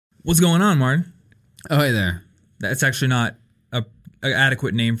What's going on, Martin? Oh, hey there. That's actually not an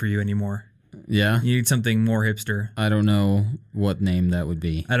adequate name for you anymore. Yeah? You need something more hipster. I don't know what name that would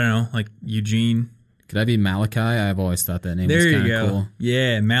be. I don't know, like Eugene. Could I be Malachi? I've always thought that name There was you kind go. of cool.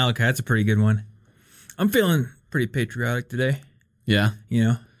 Yeah, Malachi. That's a pretty good one. I'm feeling pretty patriotic today. Yeah? You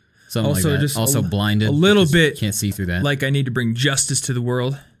know, Something Also, like that. just Also blinded. a little because bit you can't see through that. like I need to bring justice to the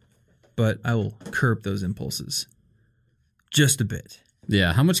world, but I will curb those impulses just a bit.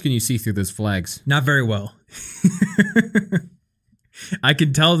 Yeah, how much can you see through those flags? Not very well. I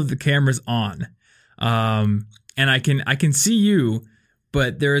can tell that the camera's on, and I can see you,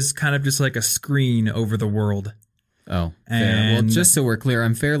 but there is kind of just like a screen over the world. Oh, fair. Well, And- just so we're clear,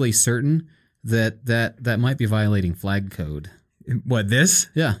 I'm fairly certain that might be violating flag code. What, this?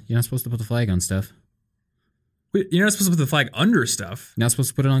 Yeah, you're not supposed to put the flag on stuff. Wait, you're not supposed to put the flag under stuff. You're not supposed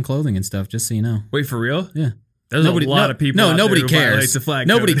to put it on clothing and stuff, just so you know. Wait, for real? Yeah. There's a lot of people. out nobody there who violate cares. the flag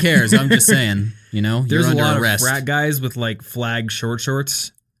Nobody code. cares. I'm just saying, you're There's a under lot arrest. of frat guys with like flag short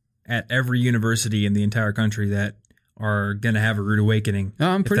shorts at every university in the entire country that are gonna have a rude awakening. No,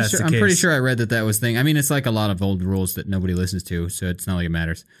 I'm if pretty that's sure. the I'm pretty case. sure I read that was thing. I mean, it's like a lot of old rules that nobody listens to, so it's not like it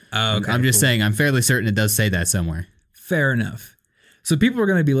matters. Oh, okay, I'm just cool. saying. I'm fairly certain it does say that somewhere. Fair enough. So people are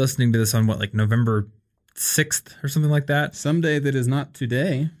gonna be listening to this on what, like November 6th or something like that. Someday that is not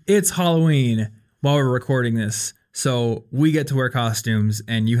today. It's Halloween while we're recording this, so we get to wear costumes,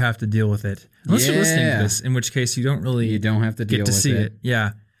 and you have to deal with it. Unless you're listening to Yeah. this, in which case you don't really You don't have to deal get to with see it.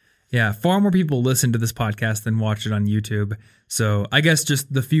 Yeah. Far more people listen to this podcast than watch it on YouTube. So I guess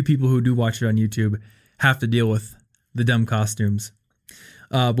just the few people who do watch it on YouTube have to deal with the dumb costumes.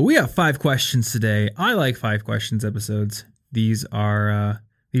 But we have 5 questions today. I like 5 questions episodes. These are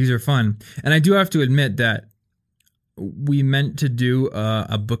fun, and I do have to admit that we meant to do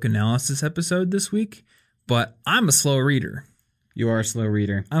a book analysis episode this week, but I'm a slow reader. You are a slow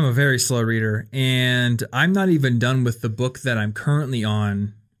reader. I'm a very slow reader, and I'm not even done with the book that I'm currently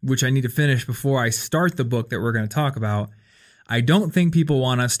on, which I need to finish before I start the book that we're going to talk about. I don't think people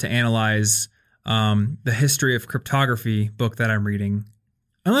want us to analyze the history of cryptography book that I'm reading.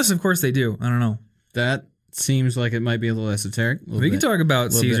 Unless, of course, they do. I don't know. That seems like it might be a little esoteric. We can talk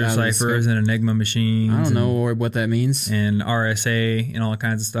about little bit Caesar out of the ciphers scope. and Enigma machines. I don't know what that means. And RSA and all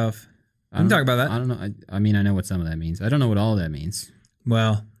kinds of stuff. We can talk about that. I don't know. I mean, I know what some of that means. I don't know what all that means,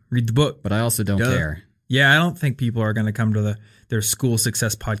 Well, read the book. but I also don't Duh. care. Yeah, I don't think people are going to come to their school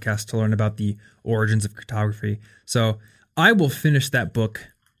success podcast to learn about the origins of cryptography. So I will finish that book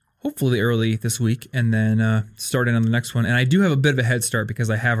hopefully early this week and then start in on the next one. And I do have a bit of a head start because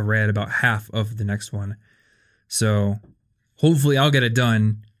I have read about half of the next one. So hopefully I'll get it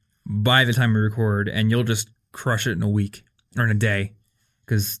done by the time we record, and you'll just crush it in a week or in a day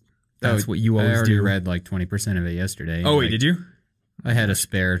because that's what you I always already do. read like 20% of it yesterday. Oh, wait, Like, did you? I had a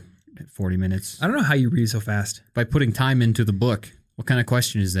spare 40 minutes. I don't know how you read so fast. By putting time into the book. What kind of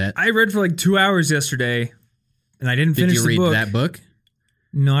question is that? I read for like 2 hours yesterday, and I didn't Did finish you the read book. that book?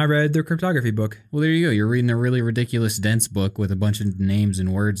 No, I read the cryptography book. Well, there you go. You're reading a really ridiculous, dense book with a bunch of names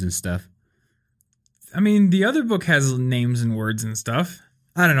and words and stuff. I mean, the other book has names and words and stuff.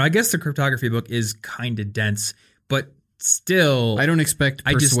 I don't know. I guess the cryptography book is kind of dense, but still. I don't expect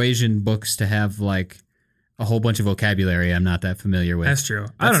I just- persuasion books to have like a whole bunch of vocabulary I'm not that familiar with. That's true.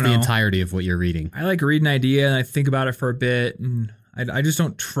 I That's don't the know. entirety of what you're reading. I like read an idea and I think about it for a bit, and I just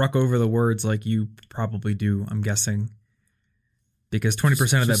don't truck over the words like you probably do, I'm guessing. Because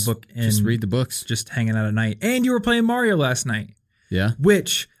 20% of that book Just read the books. just hanging out at night. And you were playing Mario last night. Yeah.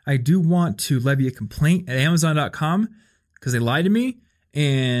 Which I do want to levy a complaint at Amazon.com because they lied to me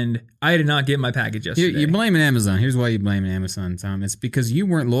and I did not get my package yesterday. You're blaming Amazon. Here's why you're blaming Amazon, Tom. It's because you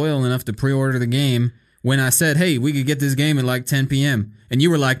weren't loyal enough to pre-order the game when I said, hey, we could get this game at like 10 p.m. And you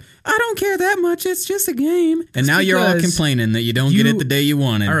were like, I don't care that much. It's just a game. And now you're all because complaining that you don't get it the day you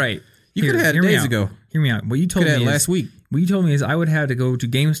wanted. All right. You could have had it hear me days out. ago. Hear me out. What you told Could have me had it is, last week. what you told me is I would have to go to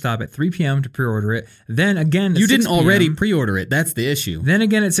GameStop at 3 p.m. to pre-order it. Then again at You 6 didn't already p.m. pre-order it. That's the issue. Then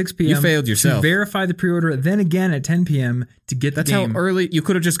again at 6 p.m. You failed yourself. to verify the pre-order. Then again at 10 p.m. to get That's the game. how early. You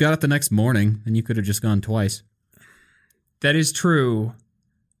could have just got it the next morning, and you could have just gone twice. That is true.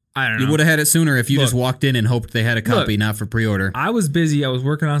 I don't know. You would have had it sooner if you Look. just walked in and hoped they had a copy, Look. not for pre-order. I was busy. I was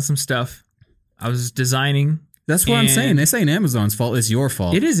working on some stuff. I was designing. That's what I'm saying. And- This ain't Amazon's fault. It's your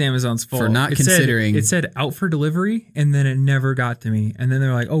fault. It is Amazon's fault For not It said- considering- It said out for delivery, and then it never got to me. And then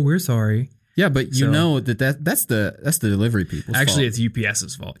they're like, "Oh, we're sorry." Yeah, but you So- know that's the delivery people's Actually, fault. it's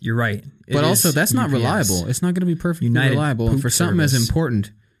UPS's fault. You're right. It But is also, that's not UPS. reliable. It's not going to be perfectly United reliable. And Poop for something as Service.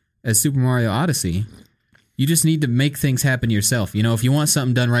 important as Super Mario Odyssey, you just need to make things happen yourself. You know, if you want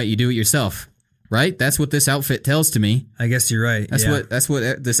something done right, you do it yourself. right? That's what this outfit tells to me. I guess you're right. That's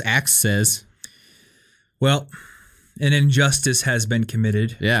what this axe says. Well, an injustice has been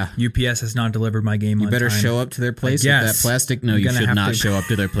committed. Yeah. UPS has not delivered my game on time. You better show up to their place with that plastic. No, you should not show up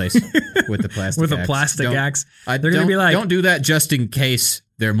to their place with the plastic with axe. A plastic axe. They're going to be like, don't do that just in case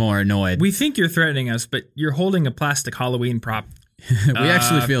they're more annoyed. We think you're threatening us, but you're holding a plastic Halloween prop. We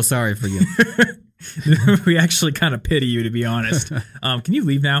actually feel sorry for you. We actually kind of pity you, to be honest. Can you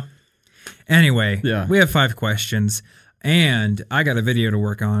leave now? Anyway, we have 5 questions, and I got a video to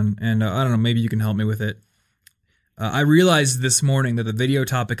work on, and I don't know, maybe you can help me with it. I realized this morning that the video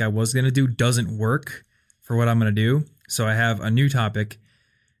topic I was going to do doesn't work for what I'm going to do, so I have a new topic,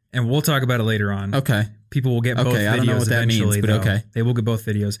 and we'll talk about it later on. Okay. People will get both videos I don't know what that eventually, means, but okay. They will get both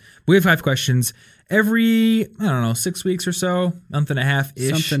videos. We have 5 questions. Every, 6 weeks or so, month and a half-ish.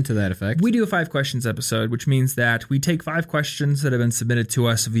 Something to that effect. We do a 5 questions episode, which means that we take 5 questions that have been submitted to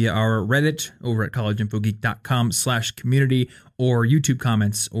us via our Reddit over at collegeinfogeek.com/community, or YouTube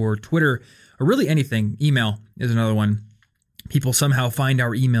comments, or Twitter, or really anything. Email is another one. People somehow find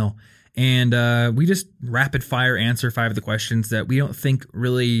our email, and we just rapid fire answer 5 of the questions that we don't think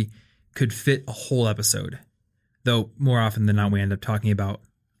really could fit a whole episode. Though more often than not, we end up talking about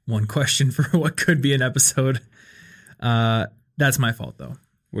one question for what could be an episode. That's my fault, though.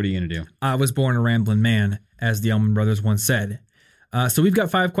 What are you going to do? I was born a rambling man, as the Allman Brothers once said. So we've got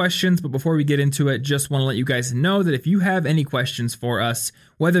 5 questions, but before we get into it, just want to let you guys know that if you have any questions for us,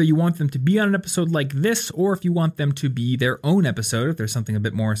 whether you want them to be on an episode like this, or if you want them to be their own episode, if there's something a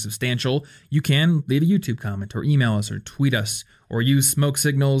bit more substantial, you can leave a YouTube comment, or email us, or tweet us, or use smoke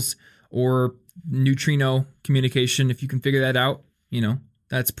signals, or neutrino communication. If you can figure that out,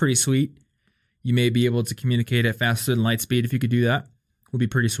 that's pretty sweet. You may be able to communicate at faster than light speed. If you could do that, would be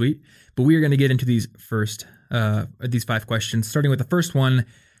pretty sweet. But we are going to get into these 5 questions, starting with the first one.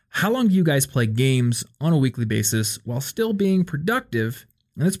 How long do you guys play games on a weekly basis while still being productive?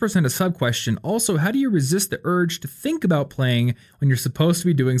 And this person had a sub-question. Also, how do you resist the urge to think about playing when you're supposed to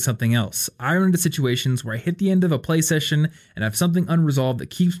be doing something else? I run into situations where I hit the end of a play session and have something unresolved that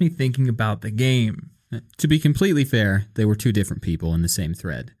keeps me thinking about the game. To be completely fair, they were 2 different people in the same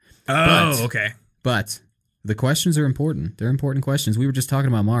thread. Okay. But the questions are important. They're important questions. We were just talking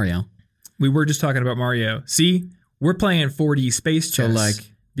about Mario. We were just talking about Mario. See, we're playing 4D space chess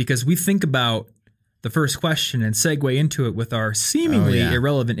because we think about the first question and segue into it with our seemingly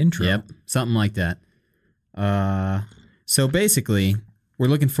irrelevant intro. Yep, something like that. So basically, we're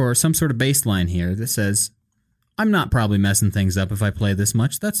looking for some sort of baseline here that says, I'm not probably messing things up if I play this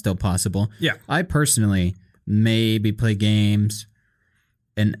much. That's still possible. Yeah. I personally maybe play games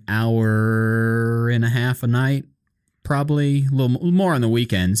an hour and a half a night, probably a little more on the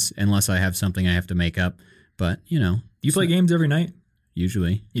weekends, unless I have something I have to make up. But, You play games every night?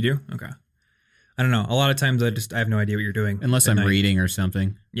 Usually. You do? Okay. I don't know. A lot of times I have no idea what you're doing. Unless I'm reading or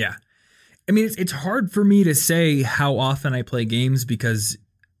something. Yeah. I mean, it's hard for me to say how often I play games because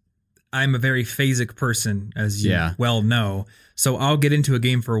I'm a very phasic person, as you well know. So I'll get into a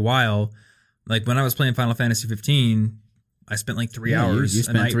game for a while. Like when I was playing Final Fantasy 15, I spent like 3 hours. You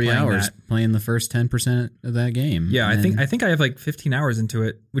spent 3 hours playing the first 10% of that game. Yeah, I think I have like 15 hours into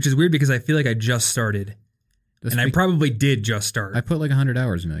it, which is weird because I feel like I just started. I probably did just start. I put like 100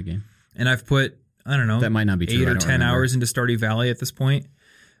 hours into that game. And I've put, I don't know, that might not be true. 8 or 10 hours into Stardew Valley at this point.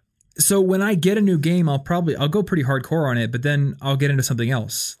 So when I get a new game, I'll go pretty hardcore on it, but then I'll get into something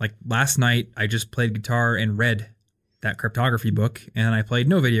else. Like last night, I just played guitar and read that cryptography book, and I played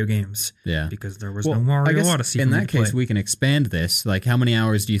no video games. Yeah. Because there was no Mario Odyssey. In that case, we can expand this. Like, how many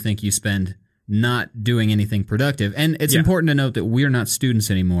hours do you think you spend not doing anything productive? And it's important to note that we're not students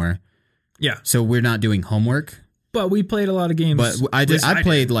anymore. Yeah. So we're not doing homework. But we played a lot of games. But I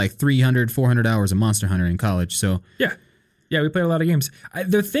played like 300, 400 hours of Monster Hunter in college, so... Yeah. Yeah, we played a lot of games.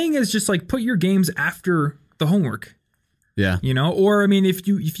 The thing is just like put your games after the homework. Yeah. Or I mean, if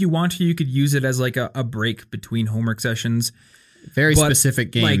you want to, you could use it as like a break between homework sessions. Very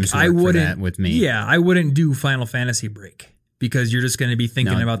specific games work for that with me. Yeah, I wouldn't do Final Fantasy break because you're just going to be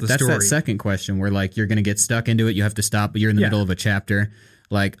thinking about the story. That's that second question where like you're going to get stuck into it. You have to stop, but you're in the middle of a chapter.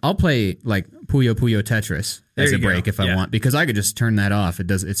 Like I'll play like Puyo Puyo Tetris as a break if I want, because I could just turn that off.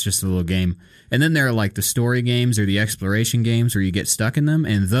 It's just a little game. And then there are like the story games or the exploration games where you get stuck in them,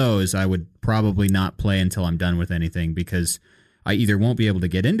 and those I would probably not play until I'm done with anything, because I either won't be able to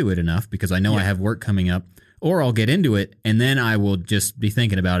get into it enough because I know I have work coming up, or I'll get into it and then I will just be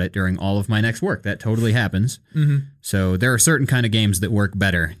thinking about it during all of my next work. That totally happens. Mm-hmm. So there are certain kind of games that work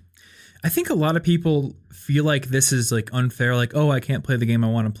better. I think a lot of people feel like this is like unfair, like, oh, I can't play the game I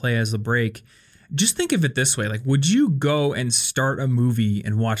want to play as a break. just think of it this way. Like, would you go and start a movie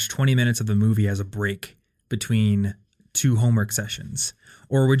and watch 20 minutes of the movie as a break between 2 homework sessions?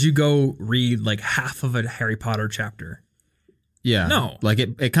 Or would you go read like half of a Harry Potter chapter? Yeah. No. Like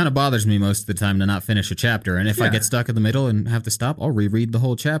it kind of bothers me most of the time to not finish a chapter. And if I get stuck in the middle and have to stop, I'll reread the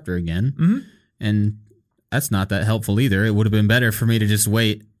whole chapter again. Mm-hmm. And that's not that helpful either. It would have been better for me to just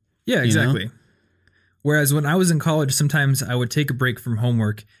wait. Yeah, exactly. Whereas when I was in college, sometimes I would take a break from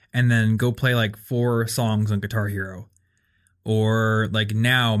homework and then go play like 4 songs on Guitar Hero. Or like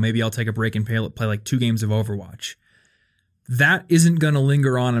now, maybe I'll take a break and play like 2 games of Overwatch. That isn't going to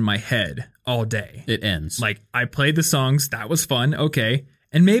linger on in my head all day. It ends. Like, I played the songs. That was fun. Okay.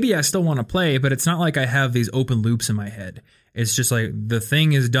 And maybe I still want to play, but it's not like I have these open loops in my head. It's just like the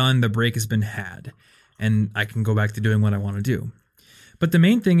thing is done. The break has been had. And I can go back to doing what I want to do. But the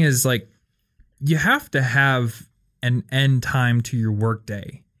main thing is, like, you have to have an end time to your work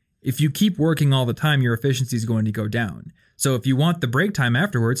day. If you keep working all the time, your efficiency is going to go down. So if you want the break time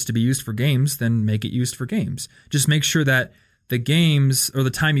afterwards to be used for games, then make it used for games. Just make sure that the games or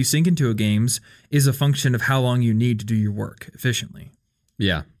the time you sink into a games is a function of how long you need to do your work efficiently.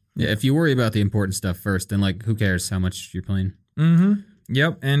 Yeah. If you worry about the important stuff first, then like who cares how much you're playing? Mm-hmm.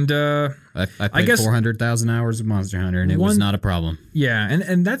 Yep. And I played 400,000 hours of Monster Hunter and it was not a problem. Yeah,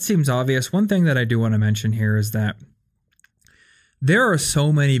 and that seems obvious. One thing that I do want to mention here is that there are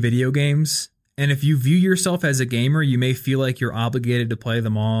so many video games. And if you view yourself as a gamer, you may feel like you're obligated to play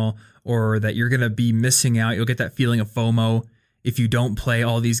them all or that you're going to be missing out. You'll get that feeling of FOMO if you don't play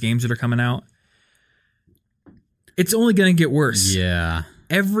all these games that are coming out. It's only going to get worse. Yeah.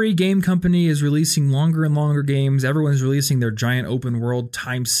 Every game company is releasing longer and longer games. Everyone's releasing their giant open world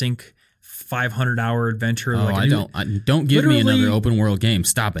time sink 500-hour adventure. Don't give me another open world game.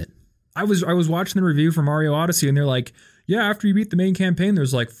 Stop it. I was watching the review for Mario Odyssey and they're like, yeah, after you beat the main campaign,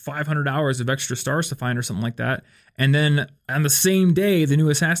 there's like 500 hours of extra stars to find or something like that. And then on the same day, the new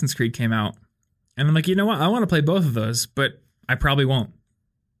Assassin's Creed came out. And I'm like, you know what? I want to play both of those, but I probably won't.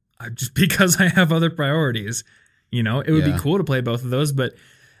 Just because I have other priorities. You know, it would be cool to play both of those, but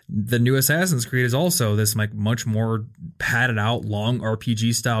the new Assassin's Creed is also this like much more padded out, long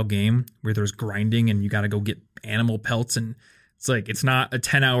RPG style game where there's grinding and you got to go get animal pelts. And it's like, it's not a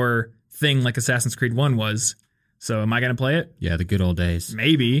 10-hour thing like Assassin's Creed 1 was. So am I going to play it? Yeah, the good old days.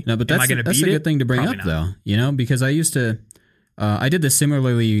 Maybe. No, but that's a good thing to bring up, though. You know, because I used to, I did this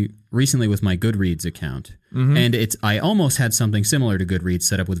similarly recently with my Goodreads account. Mm-hmm. And I almost had something similar to Goodreads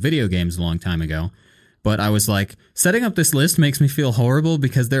set up with video games a long time ago. But I was like, setting up this list makes me feel horrible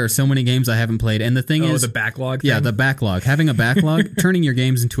because there are so many games I haven't played. And the thing is... the backlog thing? Yeah, the backlog. Having a backlog, turning your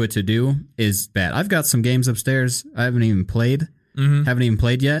games into a to-do is bad. I've got some games upstairs I haven't even played. Mm-hmm. Haven't even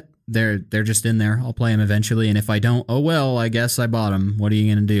played yet. They're just in there. I'll play them eventually. And if I don't, oh well, I guess I bought them. What are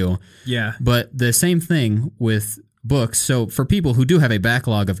you going to do? Yeah. But the same thing with books. So for people who do have a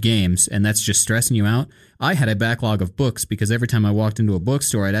backlog of games and that's just stressing you out, I had a backlog of books because every time I walked into a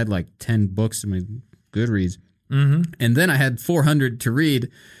bookstore, I'd add like 10 books to my Goodreads. Mm-hmm. And then I had 400 to read.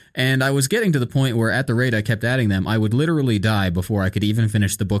 And I was getting to the point where at the rate I kept adding them, I would literally die before I could even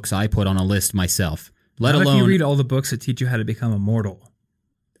finish the books I put on a list myself. Let alone if you read all the books that teach you how to become immortal.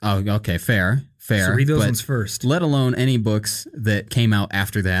 Oh, okay, fair. So read those ones first. Let alone any books that came out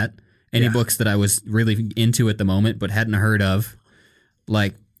after that. Any books that I was really into at the moment but hadn't heard of.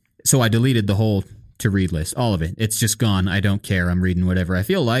 Like, so I deleted the whole to-read list, all of it. It's just gone. I don't care. I'm reading whatever I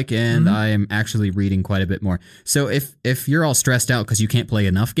feel like, and I am actually reading quite a bit more. So if you're all stressed out because you can't play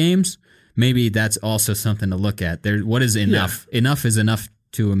enough games, maybe that's also something to look at. What is enough? Yeah. Enough is enough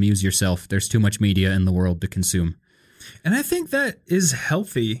to amuse yourself. There's too much media in the world to consume. And I think that is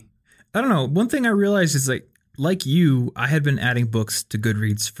healthy. I don't know. One thing I realized is like you, I had been adding books to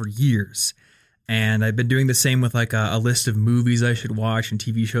Goodreads for years. And I've been doing the same with like a list of movies I should watch and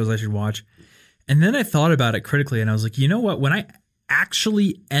TV shows I should watch. And then I thought about it critically and I was like, you know what? When I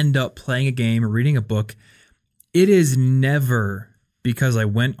actually end up playing a game or reading a book, it is never because I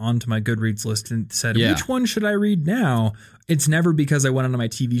went onto my Goodreads list and said, which one should I read now? It's never because I went onto my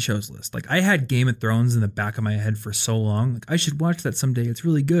TV shows list. Like I had Game of Thrones in the back of my head for so long. Like I should watch that someday. It's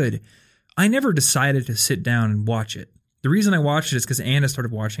really good. I never decided to sit down and watch it. The reason I watched it is because Anna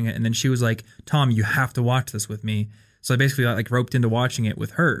started watching it and then she was like, Tom, you have to watch this with me. So I basically like roped into watching it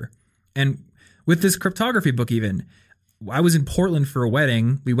with her. And with this cryptography book even, I was in Portland for a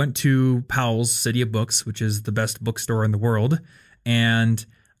wedding. We went to Powell's City of Books, which is the best bookstore in the world. And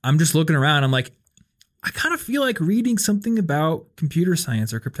I'm just looking around. I'm like, I kind of feel like reading something about computer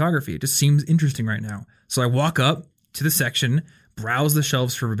science or cryptography. It just seems interesting right now. So I walk up to the section, browse the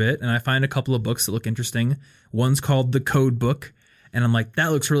shelves for a bit, and I find a couple of books that look interesting. One's called The Code Book. And I'm like,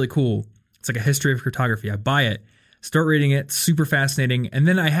 that looks really cool. It's like a history of cryptography. I buy it, start reading it, super fascinating. And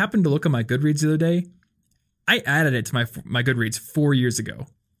then I happened to look at my Goodreads the other day. I added it to my Goodreads 4 years ago.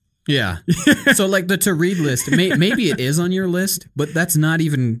 Yeah. So like the to read list, maybe it is on your list, but that's not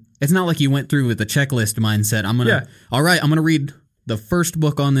even, it's not like you went through with the checklist mindset. All right, I'm going to read the first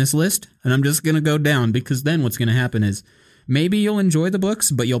book on this list and I'm just going to go down, because then what's going to happen is maybe you'll enjoy the books,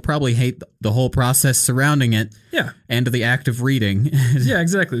 but you'll probably hate the whole process surrounding it. Yeah. And the act of reading. Yeah,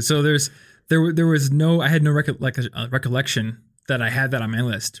 exactly. So there was no, I had no recollection that I had that on my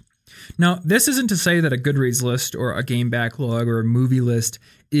list. Now, this isn't to say that a Goodreads list or a game backlog or a movie list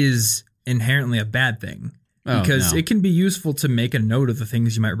is inherently a bad thing, because it can be useful to make a note of the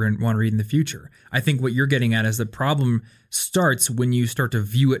things you might want to read in the future. I think what you're getting at is the problem starts when you start to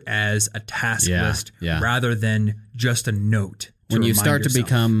view it as a task list rather than just a note. When you start to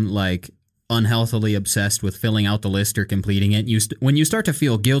become like unhealthily obsessed with filling out the list or completing it, when you start to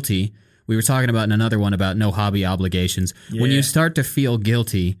feel guilty, we were talking about in another one about no hobby obligations. Yeah. When you start to feel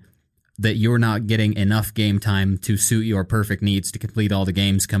guilty that you're not getting enough game time to suit your perfect needs to complete all the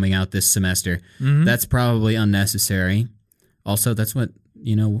games coming out this semester, that's probably unnecessary. Also, that's what,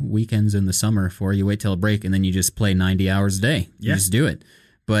 weekends in the summer for. You wait till a break and then you just play 90 hours a day. You just do it.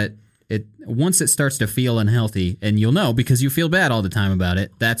 But once it starts to feel unhealthy, and you'll know because you feel bad all the time about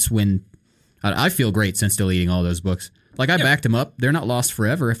it, that's when I feel great since deleting all those books. Like, I backed them up. They're not lost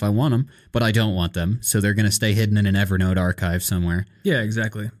forever if I want them, but I don't want them. So they're going to stay hidden in an Evernote archive somewhere. Yeah,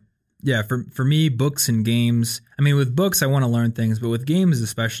 exactly. Yeah, for me, books and games, I mean, with books, I want to learn things, but with games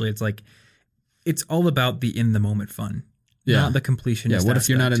especially, it's like, it's all about the in-the-moment fun, not the completionist Yeah, what aspect. if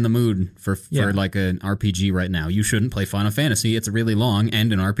you're not in the mood for like an RPG right now? You shouldn't play Final Fantasy. It's really long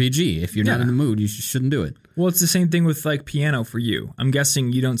and an RPG. If you're not in the mood, you shouldn't do it. Well, it's the same thing with like piano for you. I'm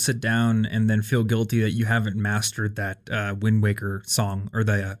guessing you don't sit down and then feel guilty that you haven't mastered that Wind Waker song or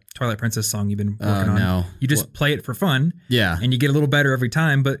the Twilight Princess song you've been working on. No. You just play it for fun. Yeah. And you get a little better every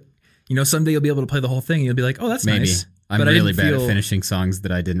time, but someday you'll be able to play the whole thing and you'll be like, oh, that's nice. I'm really bad at finishing songs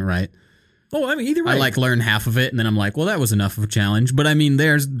that I didn't write. Oh, I mean, either way. I learn half of it and then I'm like, well, that was enough of a challenge. But I mean,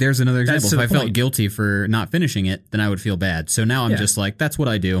 there's another example. If I felt guilty for not finishing it, then I would feel bad. So now I'm just like, that's what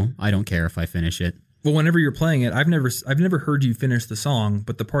I do. I don't care if I finish it. Well, whenever you're playing it, I've never heard you finish the song,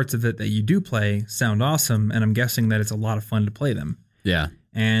 but the parts of it that you do play sound awesome, and I'm guessing that it's a lot of fun to play them. Yeah.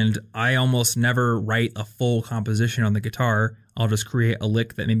 And I almost never write a full composition on the guitar. I'll just create a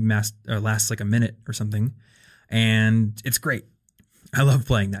lick that maybe lasts like a minute or something. And it's great. I love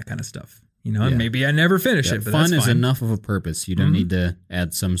playing that kind of stuff. And maybe I never finish it, but fun that's is fine. enough of a purpose. You don't need to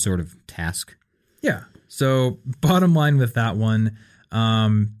add some sort of task. Yeah. So bottom line with that one,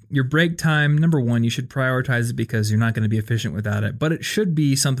 your break time, number one, you should prioritize it because you're not going to be efficient without it. But it should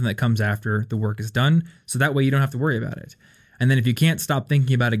be something that comes after the work is done. So that way you don't have to worry about it. And then if you can't stop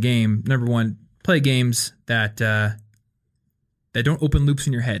thinking about a game, number one, play games that don't open loops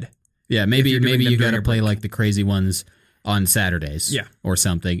in your head. Yeah, maybe you got to play like the crazy ones on Saturdays or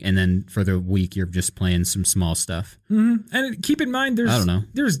something. And then for the week, you're just playing some small stuff. Mm-hmm. And keep in mind,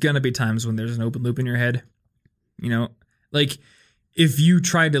 there's going to be times when there's an open loop in your head. Like if you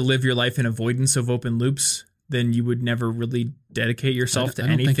tried to live your life in avoidance of open loops, then you would never really dedicate yourself to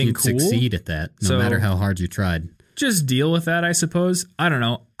anything think you'd cool. Succeed at that, no matter how hard you tried. Just deal with that, I suppose. I don't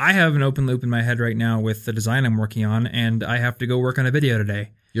know. I have an open loop in my head right now with the design I'm working on, and I have to go work on a video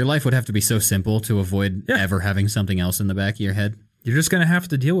today. Your life would have to be so simple to avoid ever having something else in the back of your head. You're just going to have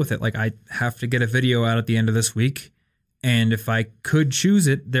to deal with it. Like, I have to get a video out at the end of this week, and if I could choose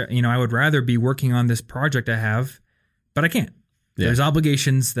it, I would rather be working on this project I have, but I can't. Yeah. There's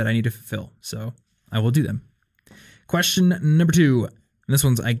obligations that I need to fulfill, so I will do them. Question number 2, and this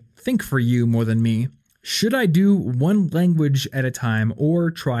one's, I think, for you more than me. Should I do one language at a time or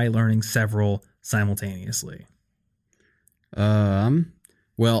try learning several simultaneously?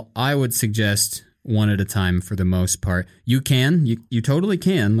 Well, I would suggest one at a time for the most part. You totally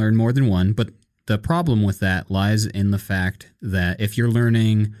can learn more than one, but the problem with that lies in the fact that if you're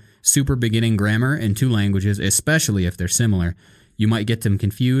learning super beginning grammar in 2 languages, especially if they're similar, you might get them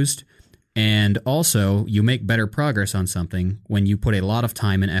confused. And also, you make better progress on something when you put a lot of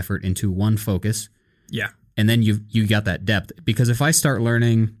time and effort into one focus. Yeah. And then you got that depth. Because if I start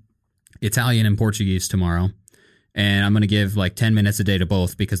learning Italian and Portuguese tomorrow, and I'm going to give like 10 minutes a day to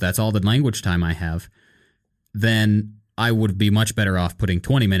both because that's all the language time I have, then I would be much better off putting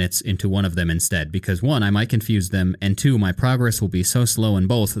 20 minutes into one of them instead. Because 1, I might confuse them, and 2, my progress will be so slow in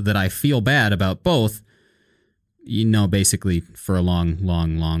both that I feel bad about both, basically for a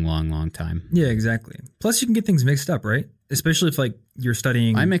long time. Yeah, exactly. Plus, you can get things mixed up, right? especially if like you're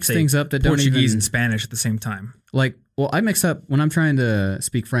studying. I mix things up that don't Portuguese even and Spanish at the same time. like. Well, I mix up when I'm trying to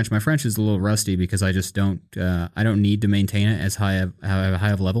speak French. My French is a little rusty because I just don't. I don't need to maintain it as high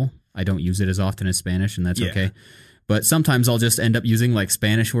of level. I don't use it as often as Spanish, and that's okay. But sometimes I'll just end up using like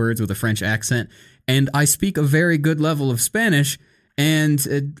Spanish words with a French accent, and I speak a very good level of Spanish and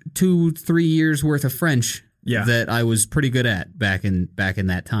 2-3 years worth of French that I was pretty good at back in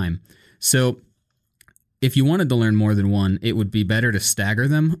that time. So if you wanted to learn more than one, it would be better to stagger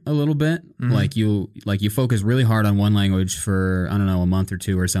them a little bit. Mm-hmm. Like you focus really hard on one language for, I don't know, a month or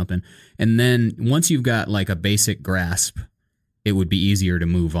two or something. And then once you've got like a basic grasp, it would be easier to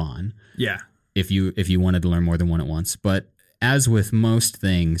move on. Yeah. If you wanted to learn more than one at once. But as with most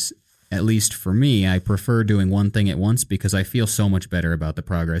things, at least for me, I prefer doing one thing at once because I feel so much better about the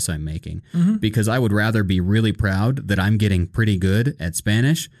progress I'm making. Mm-hmm. Because I would rather be really proud that I'm getting pretty good at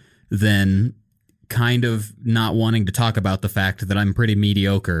Spanish than kind of not wanting to talk about the fact that I'm pretty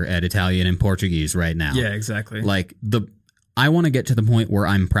mediocre at Italian and Portuguese right now. Yeah, exactly. Like I want to get to the point where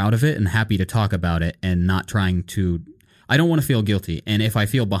I'm proud of it and happy to talk about it and not trying to. I don't want to feel guilty. And if I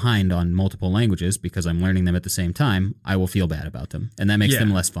feel behind on multiple languages because I'm learning them at the same time, I will feel bad about them. And that makes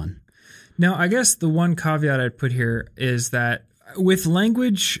them less fun. Now, I guess the one caveat I'd put here is that with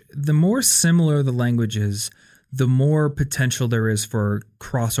language, the more similar the language is, the more potential there is for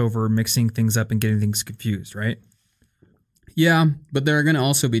crossover, mixing things up and getting things confused, right? Yeah, but there are going to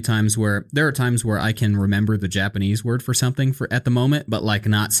also be times where I can remember the Japanese word for something at the moment, but like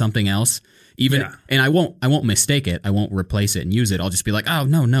not something else. And I won't mistake it. I won't replace it and use it. I'll just be like, oh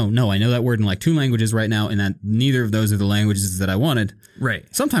no, I know that word in like 2 languages right now, and that neither of those are the languages that I wanted. Right.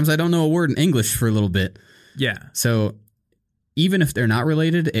 Sometimes I don't know a word in English for a little bit. Yeah. So even if they're not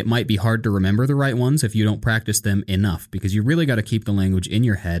related, it might be hard to remember the right ones if you don't practice them enough, because you really got to keep the language in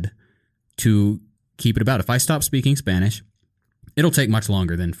your head to keep it about. If I stop speaking Spanish, it'll take much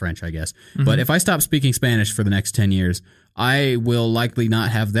longer than French, I guess. Mm-hmm. But if I stop speaking Spanish for the next 10 years, I will likely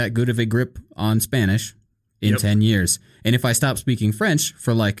not have that good of a grip on Spanish in 10 years. And if I stop speaking French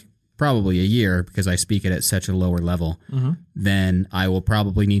for like probably a year because I speak it at such a lower level, then I will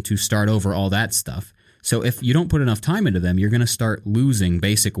probably need to start over all that stuff. So if you don't put enough time into them, you're going to start losing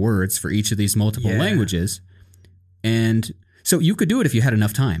basic words for each of these multiple languages. And so you could do it if you had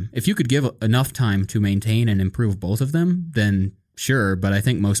enough time. If you could give enough time to maintain and improve both of them, then sure. But I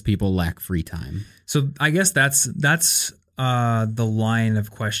think most people lack free time. So I guess that's the line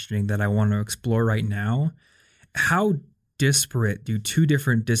of questioning that I want to explore right now. How disparate do 2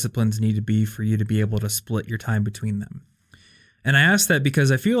 different disciplines need to be for you to be able to split your time between them? And I ask that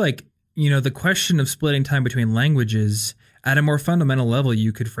because I feel like, the question of splitting time between languages at a more fundamental level,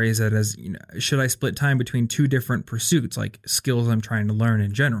 you could phrase it as, should I split time between 2 different pursuits, like skills I'm trying to learn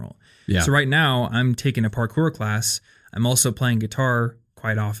in general? Yeah. So right now I'm taking a parkour class. I'm also playing guitar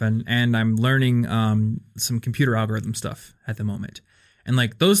quite often, and I'm learning some computer algorithm stuff at the moment. And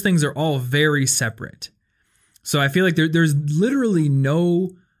like those things are all very separate. So I feel like there's literally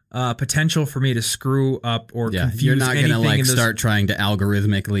no potential for me to screw up or confuse you're not anything. Gonna start trying to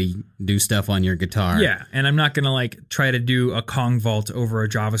algorithmically do stuff on your guitar. Yeah, and I'm not gonna like try to do a Kong vault over a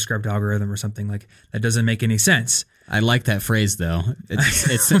JavaScript algorithm or something like that. Doesn't make any sense. I like that phrase though.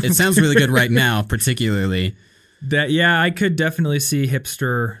 It sounds really good right now, particularly. I could definitely see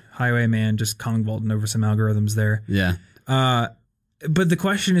hipster highwayman just Kong vaulting over some algorithms there. Yeah. But the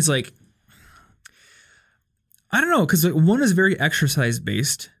question is like, I don't know, because one is very exercise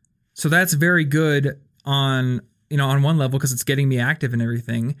based. So that's very good on one level because it's getting me active and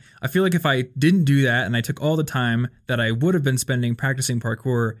everything. I feel like if I didn't do that and I took all the time that I would have been spending practicing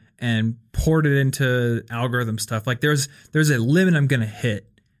parkour and poured it into algorithm stuff, like there's a limit I'm going to hit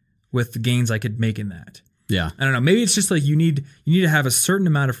with the gains I could make in that. Yeah. I don't know. Maybe it's just like you need to have a certain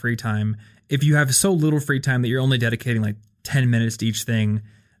amount of free time. If you have so little free time that you're only dedicating like 10 minutes to each thing,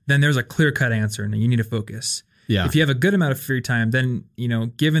 then there's a clear-cut answer and you need to focus. Yeah. If you have a good amount of free time, then,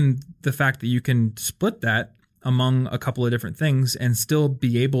 given the fact that you can split that among a couple of different things and still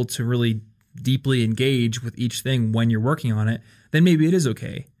be able to really deeply engage with each thing when you're working on it, then maybe it is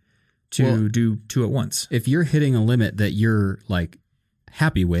okay to do 2 at once. If you're hitting a limit that you're like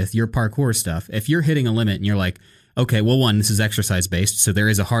happy with, your parkour stuff, if you're hitting a limit and you're like, okay, well, 1, this is exercise based, so there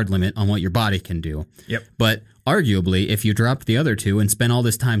is a hard limit on what your body can do. Yep. But arguably, if you dropped the other 2 and spent all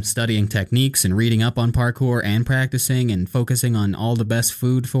this time studying techniques and reading up on parkour and practicing and focusing on all the best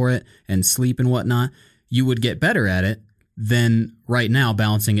food for it and sleep and whatnot, you would get better at it than right now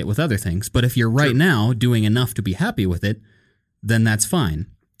balancing it with other things. But if you're right now doing enough to be happy with it, then that's fine.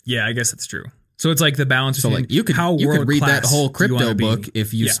 Yeah, I guess that's true. So it's like the balance. So like you could read that whole crypto book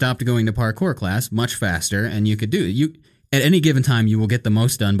if you stopped going to parkour class much faster, and you could do it. at any given time, you will get the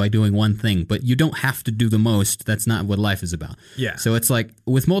most done by doing one thing, but you don't have to do the most. That's not what life is about. Yeah. So it's like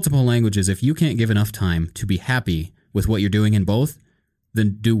with multiple languages, if you can't give enough time to be happy with what you're doing in both,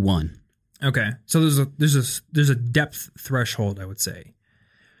 then do one. Okay. So there's a depth threshold, I would say.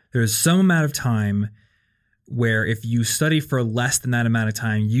 There's some amount of time where if you study for less than that amount of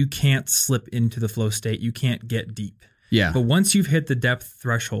time, you can't slip into the flow state. You can't get deep. Yeah. But once you've hit the depth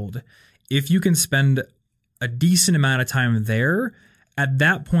threshold, if you can spend a decent amount of time there, at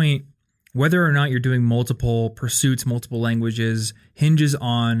that point, whether or not you're doing multiple pursuits, multiple languages, hinges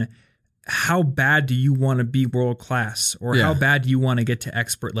on how bad do you want to be world class, or how bad do you want to get to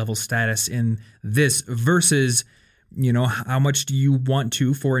expert level status in this versus, how much do you want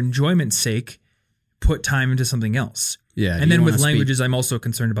to, for enjoyment's sake, put time into something else. Yeah. And then with languages, I'm also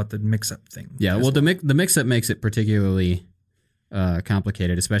concerned about the mix-up thing. Yeah, well, the mix-up makes it particularly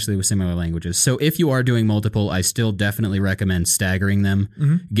complicated, especially with similar languages. So if you are doing multiple, I still definitely recommend staggering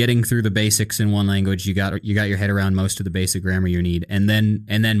them, getting through the basics in one language. You got your head around most of the basic grammar you need, and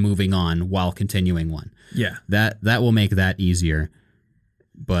then moving on while continuing one. Yeah, that will make that easier.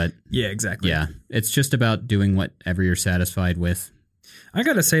 But yeah, exactly. Yeah, it's just about doing whatever you're satisfied with. I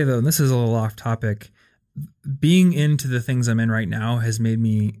gotta say though, and this is a little off topic, being into the things I'm in right now has made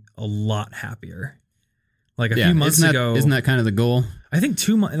me a lot happier. Like a few months ago, isn't that kind of the goal? I think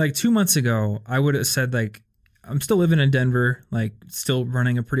 2 months ago, I would have said like, I'm still living in Denver, like still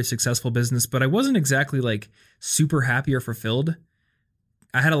running a pretty successful business, but I wasn't exactly like super happy or fulfilled.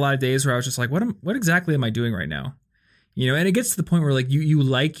 I had a lot of days where I was just like, what exactly am I doing right now? And it gets to the point where like you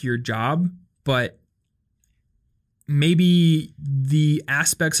like your job, but maybe the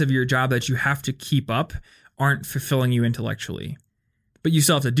aspects of your job that you have to keep up aren't fulfilling you intellectually, but you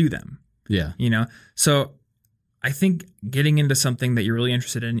still have to do them. Yeah. So I think getting into something that you're really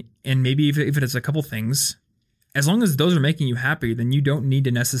interested in, and maybe if it is a couple things, as long as those are making you happy, then you don't need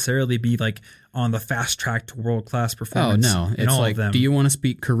to necessarily be like on the fast track to world-class performance. Oh, no. In it's all like, of them. Do you want to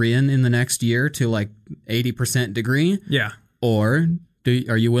speak Korean in the next year to like 80% degree? Yeah. Or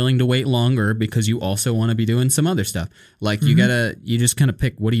are you willing to wait longer because you also want to be doing some other stuff? Like you just kind of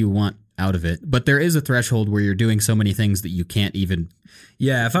pick what do you want out of it. But there is a threshold where you're doing so many things that you can't even.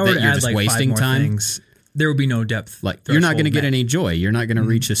 Yeah, if I were to add like wasting 5 more time, things, there would be no depth. Like you're not going to get any joy. You're not going to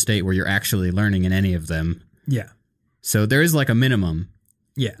reach a state where you're actually learning in any of them. Yeah. So there is like a minimum.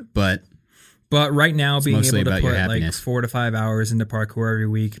 Yeah. But right now, being able to put like 4 to 5 hours into parkour every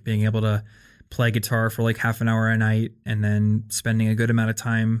week, being able to play guitar for like half an hour a night, and then spending a good amount of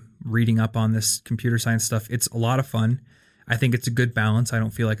time reading up on this computer science stuff, it's a lot of fun. I think it's a good balance. I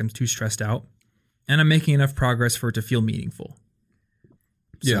don't feel like I'm too stressed out, and I'm making enough progress for it to feel meaningful.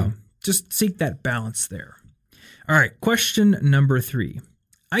 So just seek that balance there. All right. Question number 3.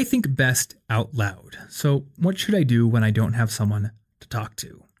 I think best out loud. So what should I do when I don't have someone to talk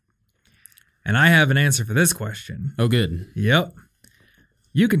to? And I have an answer for this question. Oh, good. Yep.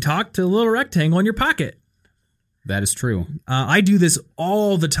 You can talk to the little rectangle in your pocket. That is true. I do this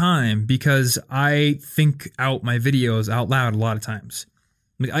all the time because I think out my videos out loud a lot of times.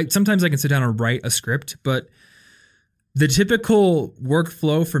 Sometimes I can sit down and write a script, but the typical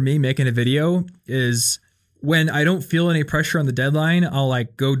workflow for me making a video is when I don't feel any pressure on the deadline, I'll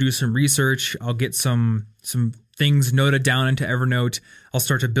like go do some research. I'll get some things noted down into Evernote. I'll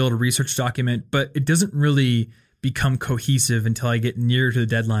start to build a research document, but it doesn't really become cohesive until I get near to the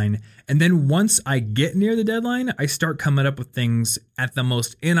deadline. And then once I get near the deadline, I start coming up with things at the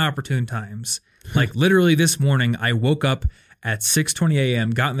most inopportune times. Like literally this morning, I woke up at 6:20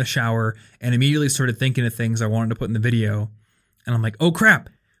 a.m., got in the shower, and immediately started thinking of things I wanted to put in the video. And I'm like, oh crap,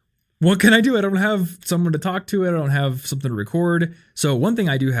 what can I do? I don't have someone to talk to. I don't have something to record. So one thing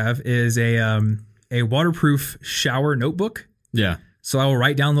I do have is a waterproof shower notebook. Yeah. So I will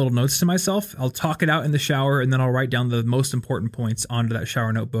write down little notes to myself. I'll talk it out in the shower, and then I'll write down the most important points onto that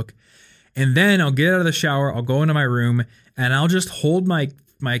shower notebook. And then I'll get out of the shower, I'll go into my room, and I'll just hold my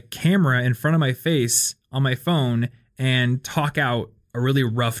camera in front of my face on my phone and talk out a really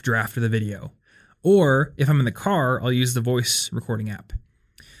rough draft of the video. Or if I'm in the car, I'll use the voice recording app.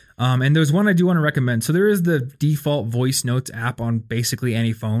 And there's one I do want to recommend. So there is the default voice notes app on basically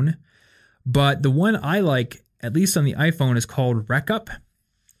any phone. But the one I like, at least on the iPhone, is called RecUp,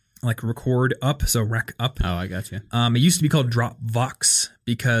 like record up, so rec up. Oh, I got you. It used to be called Dropbox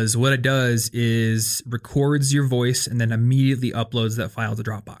because what it does is records your voice and then immediately uploads that file to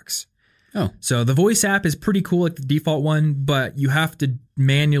Dropbox. Oh. So the voice app is pretty cool, like the default one, but you have to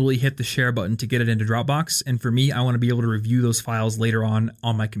manually hit the share button to get it into Dropbox. And for me, I want to be able to review those files later on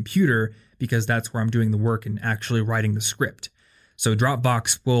my computer because that's where I'm doing the work and actually writing the script. So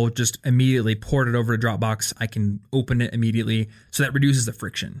Dropbox will just immediately port it over to Dropbox. I can open it immediately. So that reduces the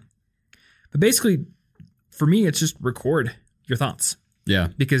friction. But basically, for me, it's just record your thoughts. Yeah.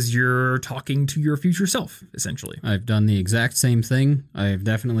 Because you're talking to your future self, essentially. I've done the exact same thing. I've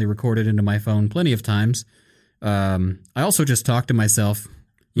definitely recorded into my phone plenty of times. I also just talk to myself,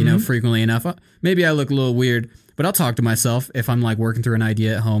 frequently enough. Maybe I look a little weird, but I'll talk to myself if I'm like working through an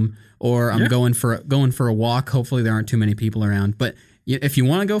idea at home or I'm going for a walk. Hopefully there aren't too many people around. But if you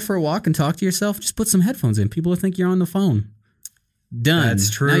want to go for a walk and talk to yourself, just put some headphones in. People will think you're on the phone. Done. That's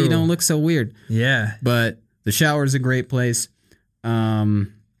true. Now you don't look so weird. Yeah. But the shower is a great place.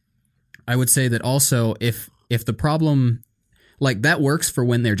 I would say that also if the problem, like that works for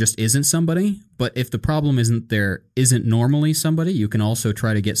when there just isn't somebody, but if the problem isn't normally somebody, you can also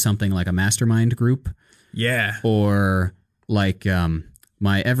try to get something like a mastermind group. Yeah. Or like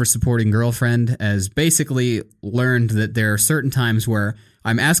my ever supporting girlfriend has basically learned that there are certain times where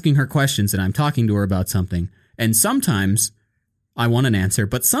I'm asking her questions and I'm talking to her about something, and sometimes I want an answer,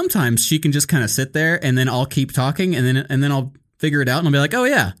 but sometimes she can just kind of sit there and then I'll keep talking and then I'll figure it out and I'll be like, oh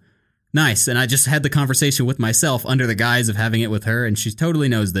yeah, nice. And I just had the conversation with myself under the guise of having it with her, and she totally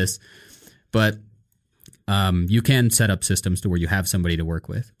knows this. But you can set up systems to where you have somebody to work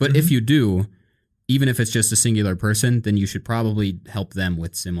with. But if you do, even if it's just a singular person, then you should probably help them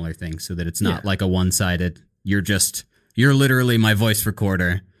with similar things so that it's not like a one-sided, you're literally my voice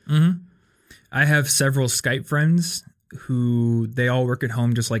recorder. Mm-hmm. I have several Skype friends who they all work at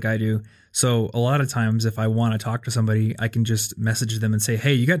home just like I do. So a lot of times if I want to talk to somebody, I can just message them and say,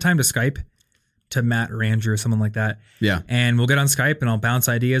 hey, you got time to Skype to Matt or Andrew or someone like that? Yeah. And we'll get on Skype and I'll bounce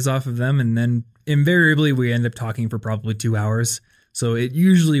ideas off of them. And then invariably we end up talking for probably 2 hours. So it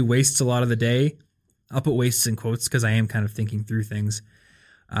usually wastes a lot of the day. I'll put wastes in quotes because I am kind of thinking through things.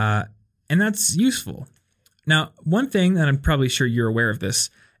 And that's useful. Now, one thing that I'm probably sure you're aware of this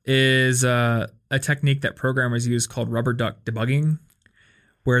is a technique that programmers use called rubber duck debugging,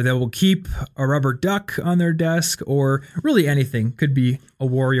 where they will keep a rubber duck on their desk, or really anything. Could be a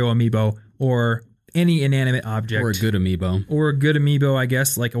Wario amiibo or any inanimate object. Or a good amiibo. Or a good amiibo, I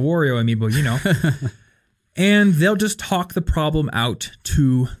guess, like a Wario amiibo, And they'll just talk the problem out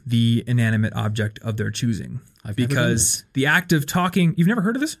to the inanimate object of their choosing. Because the act of talking... You've never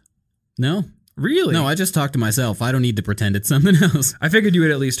heard of this? No. Really? No, I just talk to myself. I don't need to pretend it's something else. I figured you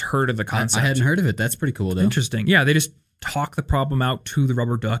had at least heard of the concept. I hadn't heard of it. That's pretty cool, though. Interesting. Yeah, they just talk the problem out to the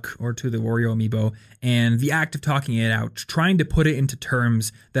rubber duck or to the Wario amiibo, and the act of talking it out, trying to put it into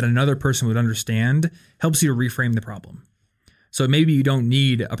terms that another person would understand, helps you to reframe the problem. So maybe you don't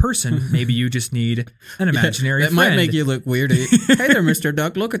need a person. Maybe you just need an imaginary friend. That might make you look weird. Hey there, Mr.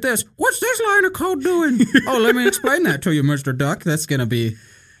 Duck. Look at this. What's this line of code doing? Oh, let me explain that to you, Mr. Duck. That's going to be...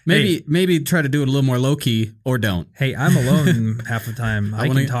 Maybe try to do it a little more low-key, or don't. Hey, I'm alone half the time. I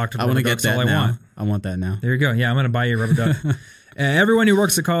can talk to rubber ducks all I want. I want that now. There you go. Yeah, I'm going to buy you a rubber duck. Everyone who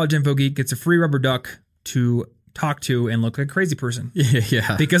works at College Info Geek gets a free rubber duck to talk to and look like a crazy person.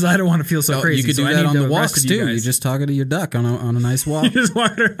 Yeah. Because I don't want to feel so crazy. You could do that on the walks, too. You just talking to your duck on a nice walk. You're just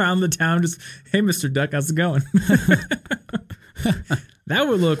walking around the town, just, hey, Mr. Duck, how's it going? That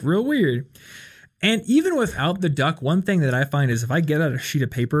would look real weird. And even without the duck, one thing that I find is if I get out a sheet of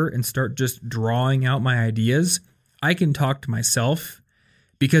paper and start just drawing out my ideas, I can talk to myself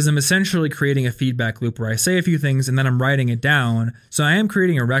because I'm essentially creating a feedback loop where I say a few things and then I'm writing it down. So I am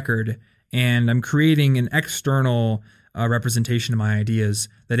creating a record and I'm creating an external representation of my ideas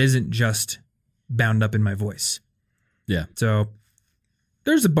that isn't just bound up in my voice. Yeah. So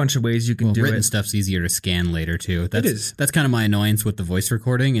there's a bunch of ways you can do it. Written stuff's easier to scan later, too. It is. That's kind of my annoyance with the voice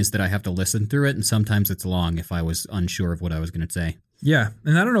recording is that I have to listen through it, and sometimes it's long if I was unsure of what I was going to say. Yeah,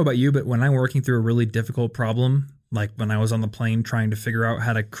 and I don't know about you, but when I'm working through a really difficult problem, like when I was on the plane trying to figure out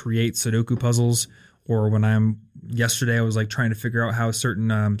how to create Sudoku puzzles, or when yesterday I was like trying to figure out how a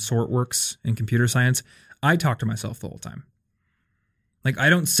certain sort works in computer science, I talk to myself the whole time. Like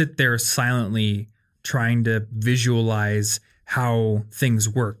I don't sit there silently trying to visualize how things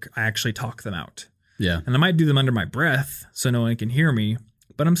work. I actually talk them out. Yeah. And I might do them under my breath so no one can hear me,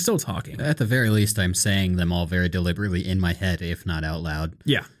 but I'm still talking. At the very least, I'm saying them all very deliberately in my head, if not out loud.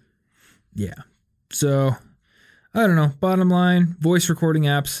 Yeah. Yeah. So, I don't know. Bottom line, voice recording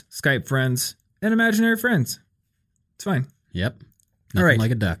apps, Skype friends, and imaginary friends. It's fine. Yep. Nothing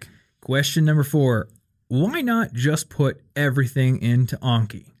like a duck. Question number 4. Why not just put everything into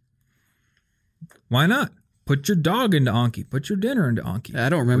Anki? Why not? Put your dog into Anki. Put your dinner into Anki. I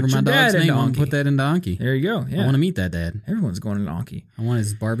don't remember my dog's name. I want to put that into Anki. There you go. Yeah. I want to meet that dad. Everyone's going into Anki. I want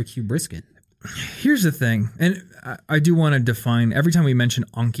his barbecue brisket. here's the thing, and I do want to define, every time we mention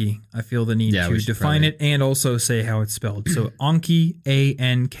Anki, I feel the need to define it and also say how it's spelled. So Anki,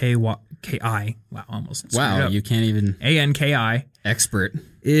 A-N-K-I. Wow, almost. Wow, you can't even. A-N-K-I. Expert.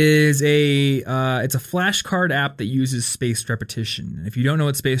 Is it's a flashcard app that uses spaced repetition. And if you don't know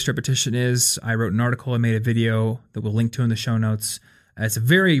what spaced repetition is, I wrote an article, I made a video that we'll link to in the show notes. It's a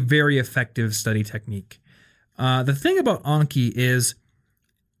very, very effective study technique. The thing about Anki is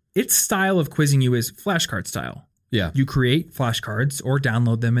its style of quizzing you is flashcard style. Yeah. You create flashcards or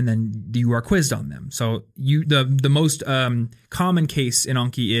download them and then you are quizzed on them. So the most common case in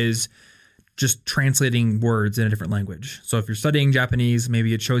Anki is just translating words in a different language. So if you're studying Japanese,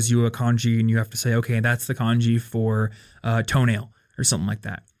 maybe it shows you a kanji and you have to say, okay, that's the kanji for toenail or something like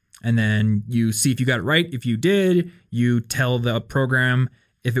that. And then you see if you got it right. If you did, you tell the program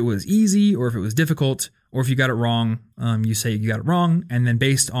if it was easy or if it was difficult, or if you got it wrong, you say you got it wrong. And then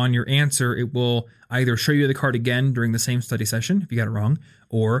based on your answer, it will either show you the card again during the same study session if you got it wrong,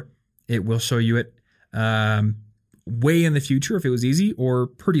 or it will show you it way in the future if it was easy, or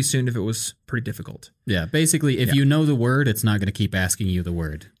pretty soon if it was pretty difficult. Yeah, basically, if you know the word, it's not going to keep asking you the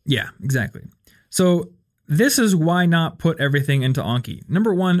word. Yeah, exactly. So this is why not put everything into Anki.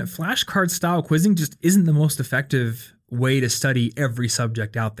 Number one, flashcard style quizzing just isn't the most effective way to study every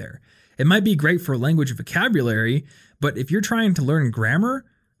subject out there. It might be great for language vocabulary, but if you're trying to learn grammar,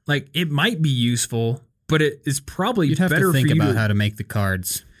 like it might be useful, but it is probably You'd have better to think for you about how to make the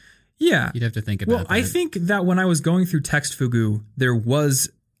cards. Yeah. You'd have to think about that. I think that when I was going through TextFugu, there was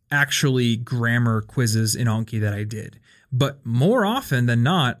actually grammar quizzes in Anki that I did. But more often than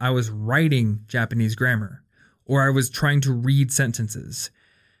not, I was writing Japanese grammar or I was trying to read sentences.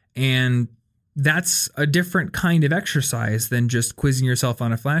 And that's a different kind of exercise than just quizzing yourself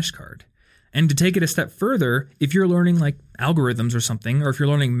on a flashcard. And to take it a step further, if you're learning like algorithms or something, or if you're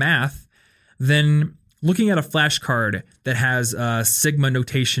learning math, then looking at a flashcard that has a sigma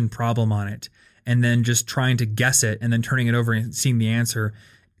notation problem on it, and then just trying to guess it and then turning it over and seeing the answer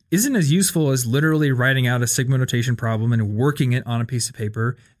isn't as useful as literally writing out a sigma notation problem and working it on a piece of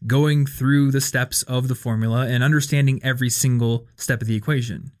paper, going through the steps of the formula and understanding every single step of the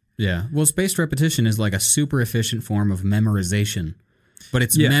equation. Yeah. Well, spaced repetition is like a super efficient form of memorization, but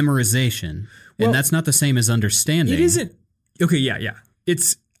it's memorization. And that's not the same as understanding. It isn't. Okay. Yeah.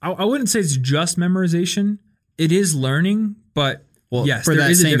 I wouldn't say it's just memorization. It is learning, but yes, for there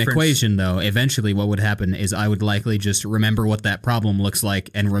that is a same difference. equation, though, eventually what would happen is I would likely just remember what that problem looks like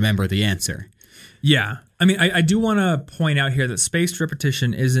and remember the answer. Yeah. I mean, I do want to point out here that spaced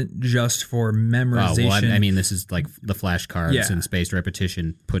repetition isn't just for memorization. Oh, well, I mean, this is like the flashcards and spaced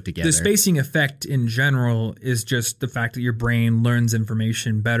repetition put together. The spacing effect in general is just the fact that your brain learns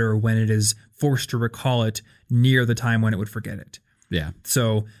information better when it is forced to recall it near the time when it would forget it. Yeah.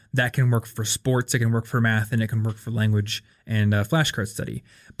 So that can work for sports, it can work for math, and it can work for language and flashcard study.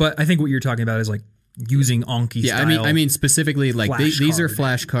 But I think what you're talking about is like using Anki style. Yeah, I mean specifically like these are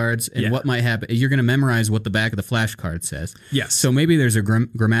flashcards, and what might happen, you're going to memorize what the back of the flashcard says. Yes. So maybe there's a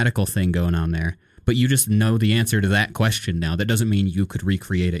grammatical thing going on there, but you just know the answer to that question now. That doesn't mean you could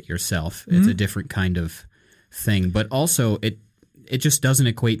recreate it yourself. It's a different kind of thing. But also it just doesn't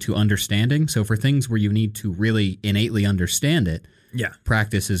equate to understanding. So for things where you need to really innately understand it,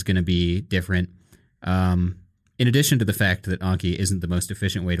 practice is going to be different. In addition to the fact that Anki isn't the most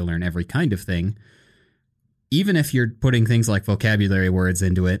efficient way to learn every kind of thing, even if you're putting things like vocabulary words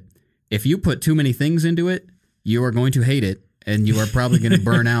into it, if you put too many things into it, you are going to hate it, and you are probably going to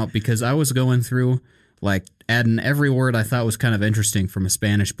burn out, because I was going through, like, adding every word I thought was kind of interesting from a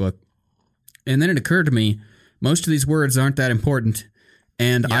Spanish book, and then it occurred to me, most of these words aren't that important,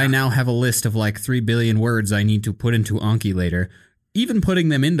 and I now have a list of like 3 billion words I need to put into Anki later. Even putting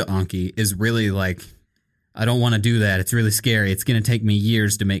them into Anki is really like, I don't want to do that. It's really scary. It's going to take me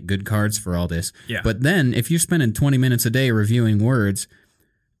years to make good cards for all this. Yeah. But then if you're spending 20 minutes a day reviewing words,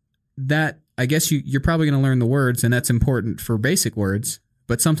 that I guess you're probably going to learn the words, and that's important for basic words.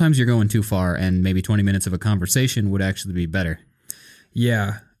 But sometimes you're going too far, and maybe 20 minutes of a conversation would actually be better.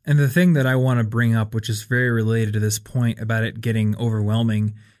 Yeah. And the thing that I want to bring up, which is very related to this point about it getting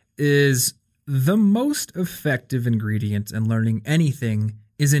overwhelming, is the most effective ingredient in learning anything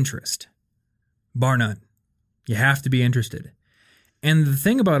is interest. Bar none. You have to be interested. And the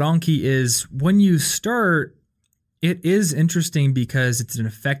thing about Anki is when you start, it is interesting because it's an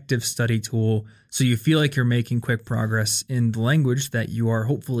effective study tool. So you feel like you're making quick progress in the language that you are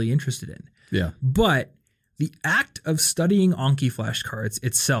hopefully interested in. Yeah. But the act of studying Anki flashcards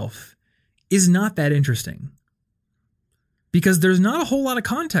itself is not that interesting because there's not a whole lot of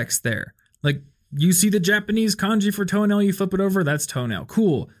context there. Like You see the Japanese kanji for toenail, you flip it over, that's toenail.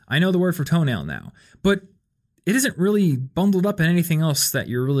 Cool. I know the word for toenail now. But it isn't really bundled up in anything else that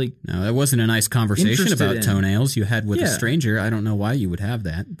you're really... No, that wasn't a nice conversation about in. toenails you had with a stranger. I don't know why you would have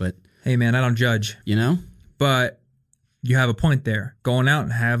that, but... Hey, man, I don't judge. You know? But you have a point there. Going out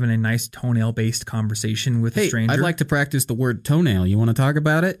and having a nice toenail-based conversation with a stranger. I'd like to practice the word toenail. You want to talk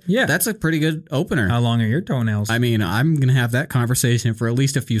about it? Yeah. That's a pretty good opener. How long are your toenails? I mean, I'm going to have that conversation for at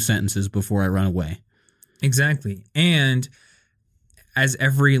least a few sentences before I run away. Exactly. And as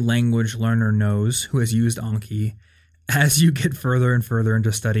every language learner knows who has used Anki, as you get further and further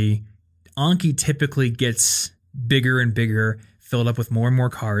into study, Anki typically gets bigger and bigger, filled up with more and more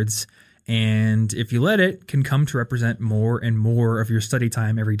cards, and if you let it, can come to represent more and more of your study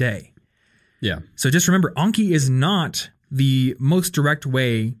time every day. Yeah. So just remember, Anki is not the most direct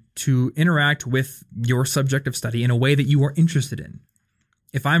way to interact with your subject of study in a way that you are interested in.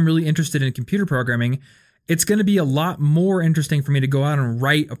 If I'm really interested in computer programming, it's going to be a lot more interesting for me to go out and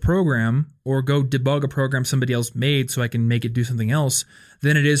write a program or go debug a program somebody else made so I can make it do something else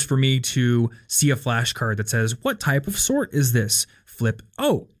than it is for me to see a flashcard that says, what type of sort is this? Flip.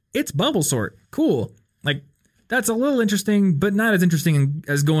 Oh, it's bubble sort. Cool. Like, that's a little interesting, but not as interesting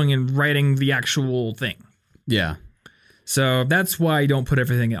as going and writing the actual thing. Yeah. So that's why I don't put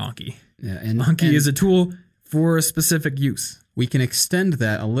everything in Anki. Yeah, and Anki is a tool for a specific use. We can extend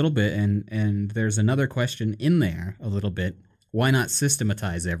that a little bit, and there's another question in there a little bit. Why not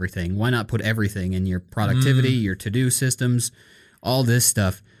systematize everything? Why not put everything in your productivity, your to-do systems, all this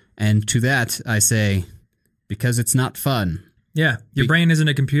stuff? And to that, I say, because it's not fun. Yeah, your brain isn't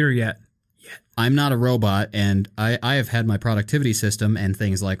a computer yet. I'm not a robot, and I have had my productivity system and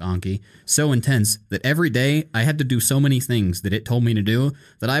things like Anki so intense that every day I had to do so many things that it told me to do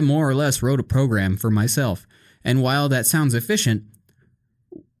that I more or less wrote a program for myself. And while that sounds efficient,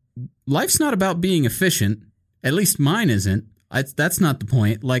 life's not about being efficient. At least mine isn't. That's not the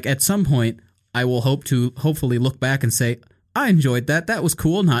point. Like, at some point, I will hopefully look back and say, I enjoyed that. That was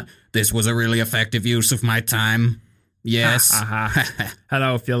cool. Not, this was a really effective use of my time. Yes.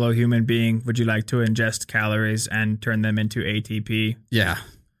 Hello, fellow human being. Would you like to ingest calories and turn them into ATP? Yeah,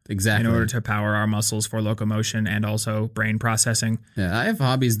 exactly. In order to power our muscles for locomotion and also brain processing. Yeah, I have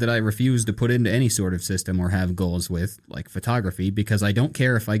hobbies that I refuse to put into any sort of system or have goals with, like photography, because I don't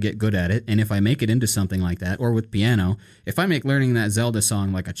care if I get good at it, and if I make it into something like that, or with piano, if I make learning that Zelda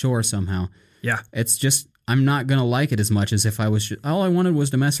song like a chore somehow, it's just, I'm not going to like it as much as if I was, all I wanted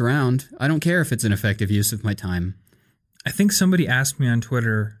was to mess around. I don't care if it's an effective use of my time. I think somebody asked me on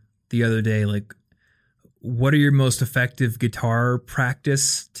Twitter the other day, like, what are your most effective guitar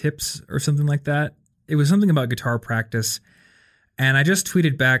practice tips or something like that? It was something about guitar practice. And I just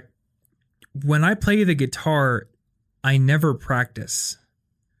tweeted back, when I play the guitar, I never practice.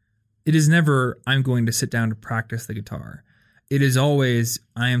 It is never, I'm going to sit down to practice the guitar. It is always,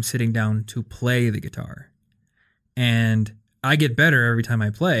 I am sitting down to play the guitar. And I get better every time I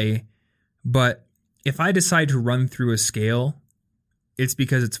play, but if I decide to run through a scale, it's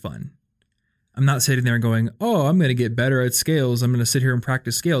because it's fun. I'm not sitting there going, oh, I'm going to get better at scales. I'm going to sit here and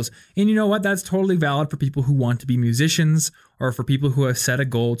practice scales. And you know what? That's totally valid for people who want to be musicians or for people who have set a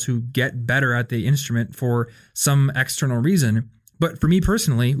goal to get better at the instrument for some external reason. But for me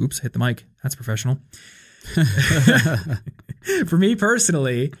personally, oops, hit the mic. That's professional. For me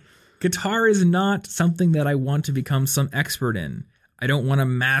personally, guitar is not something that I want to become some expert in. I don't want to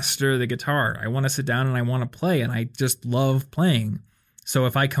master the guitar. I want to sit down and I want to play, and I just love playing. So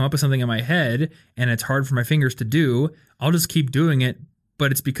if I come up with something in my head and it's hard for my fingers to do, I'll just keep doing it,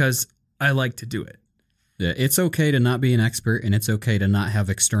 but it's because I like to do it. Yeah, it's okay to not be an expert, and it's okay to not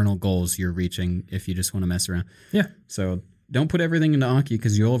have external goals you're reaching if you just want to mess around. Yeah. So don't put everything into Anki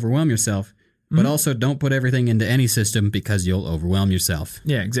because you'll overwhelm yourself, but also don't put everything into any system because you'll overwhelm yourself.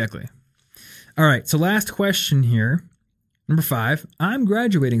 Yeah, exactly. All right, so last question here. Number 5, I'm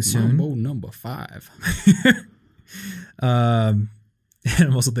graduating soon. Mambo number 5. And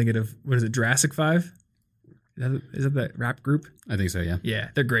I'm also thinking of, what is it, Jurassic 5? Is that that rap group? I think so, yeah. Yeah,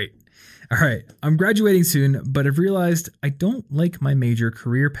 they're great. All right, I'm graduating soon, but I've realized I don't like my major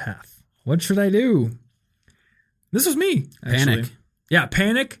career path. What should I do? This was me, actually. Panic. Yeah,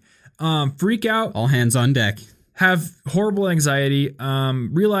 panic, freak out. All hands on deck. Have horrible anxiety,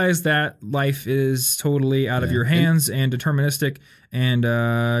 realize that life is totally out of your hands and deterministic, and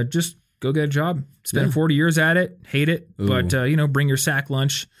just go get a job. Spend 40 years at it, hate it, but bring your sack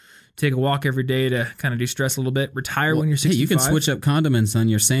lunch, take a walk every day to kind of de-stress a little bit, retire when you're 65. Hey, you can switch up condiments on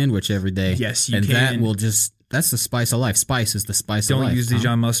your sandwich every day. Yes, you can. And that will that's the spice of life. Spice is the spice of life. Don't use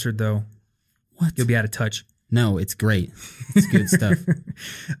Dijon mustard, though. What? You'll be out of touch. No, it's great. It's good stuff.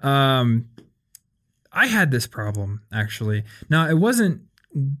 I had this problem actually. Now it wasn't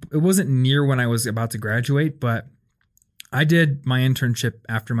near when I was about to graduate, but I did my internship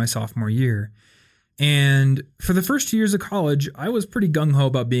after my sophomore year. And for the first 2 years of college, I was pretty gung-ho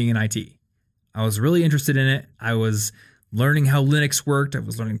about being in IT. I was really interested in it. I was learning how Linux worked. I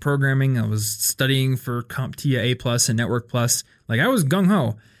was learning programming. I was studying for CompTIA A+ and Network+. Like, I was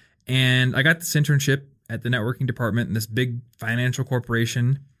gung-ho. And I got this internship at the networking department in this big financial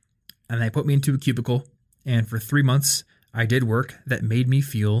corporation. And they put me into a cubicle. And for 3 months, I did work that made me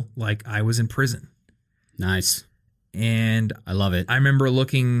feel like I was in prison. Nice. And I love it. I remember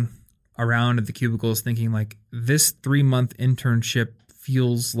looking around at the cubicles thinking like, this 3-month internship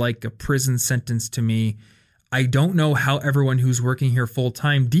feels like a prison sentence to me. I don't know how everyone who's working here full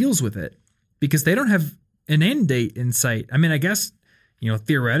time deals with it because they don't have an end date in sight. I mean, I guess,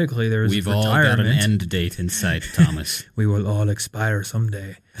 theoretically there's We've retirement. all got an end date in sight, Thomas. We will all expire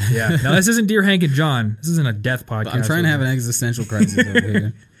someday. Yeah. Now, this isn't Dear Hank and John. This isn't a death podcast. I'm trying to have an existential crisis over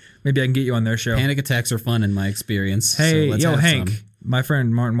here. Maybe I can get you on their show. Panic attacks are fun in my experience. Hey, so let's yo, have Hank. some. My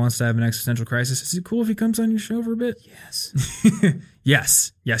friend Martin wants to have an existential crisis. Is it cool if he comes on your show for a bit?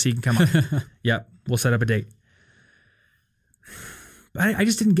 Yes. Yes, he can come on. Yep, we'll set up a date. But I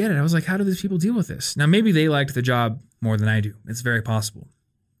just didn't get it. I was like, how do these people deal with this? Now, maybe they liked the job more than I do. It's very possible.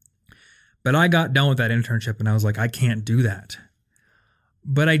 But I got done with that internship and I was like, I can't do that.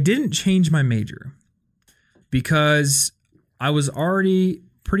 But I didn't change my major because I was already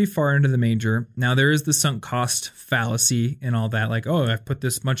pretty far into the major. Now, there is the sunk cost fallacy and all that. Like, oh, I've put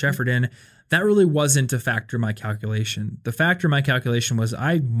this much effort in. That really wasn't a factor in my calculation. The factor in my calculation was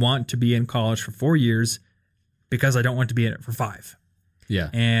I want to be in college for 4 years because I don't want to be in it for 5. Yeah.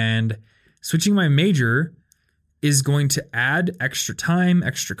 And switching my major is going to add extra time,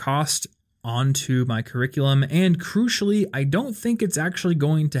 extra cost onto my curriculum. And crucially, I don't think it's actually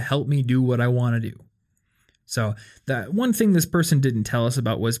going to help me do what I want to do. So that one thing this person didn't tell us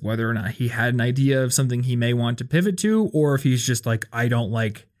about was whether or not he had an idea of something he may want to pivot to, or if he's just like, I don't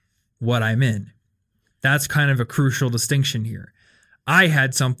like what I'm in. That's kind of a crucial distinction here. I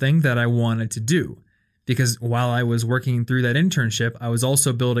had something that I wanted to do because while I was working through that internship, I was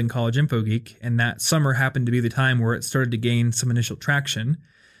also building College Info Geek, and that summer happened to be the time where it started to gain some initial traction.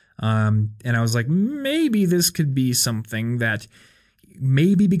 And I was like, maybe this could be something that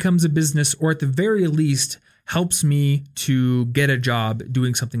maybe becomes a business, or at the very least helps me to get a job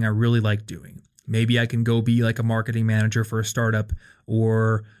doing something I really like doing. Maybe I can go be like a marketing manager for a startup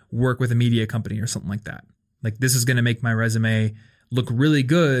or work with a media company or something like that. Like, this is going to make my resume look really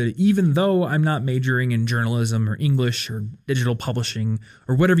good, even though I'm not majoring in journalism or English or digital publishing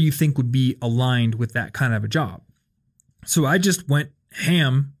or whatever you think would be aligned with that kind of a job. So I just went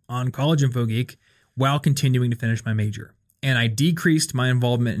ham on College Info Geek while continuing to finish my major. And I decreased my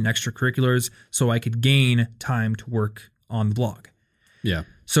involvement in extracurriculars so I could gain time to work on the blog. Yeah.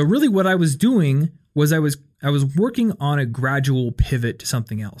 So really what I was doing was I was working on a gradual pivot to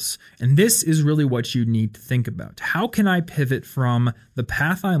something else. And this is really what you need to think about. How can I pivot from the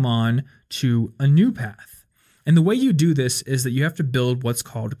path I'm on to a new path? And the way you do this is that you have to build what's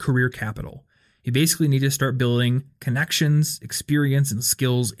called career capital. You basically need to start building connections, experience, and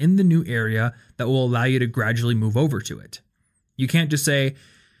skills in the new area that will allow you to gradually move over to it. You can't just say,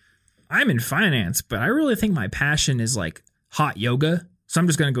 I'm in finance, but I really think my passion is like hot yoga, so I'm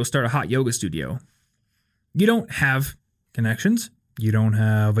just going to go start a hot yoga studio. You don't have connections. You don't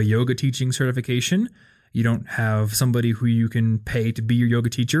have a yoga teaching certification. You don't have somebody who you can pay to be your yoga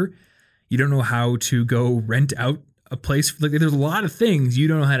teacher. You don't know how to go rent out a place. Like, there's a lot of things you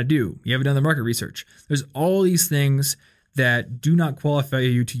don't know how to do. You haven't done the market research. There's all these things that do not qualify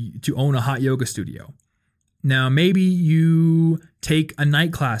you to own a hot yoga studio. Now, maybe you take a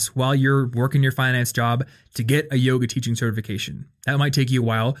night class while you're working your finance job to get a yoga teaching certification. That might take you a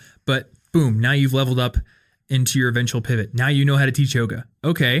while, but boom, now you've leveled up into your eventual pivot. Now you know how to teach yoga.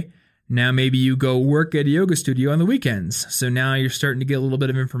 Okay, now maybe you go work at a yoga studio on the weekends. So now you're starting to get a little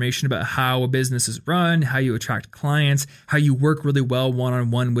bit of information about how a business is run, how you attract clients, how you work really well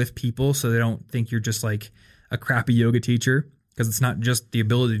one-on-one with people so they don't think you're just like a crappy yoga teacher, because it's not just the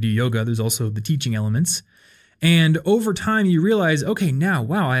ability to do yoga, there's also the teaching elements. And over time, you realize, okay, now,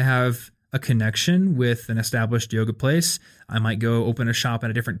 wow, I have a connection with an established yoga place. I might go open a shop in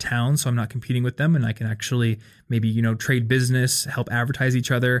a different town, so I'm not competing with them, and I can actually maybe, trade business, help advertise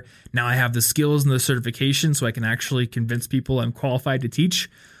each other. Now I have the skills and the certification, so I can actually convince people I'm qualified to teach.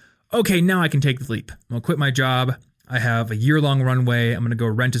 Okay, now I can take the leap. I'm going to quit my job. I have a year-long runway. I'm going to go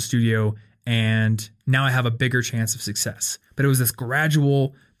rent a studio, and now I have a bigger chance of success. But it was this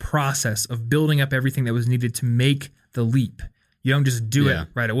gradual process of building up everything that was needed to make the leap. You don't just do it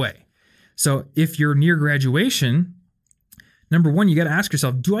right away. So if you're near graduation, number one, you got to ask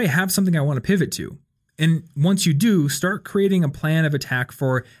yourself, do I have something I want to pivot to? And once you do, start creating a plan of attack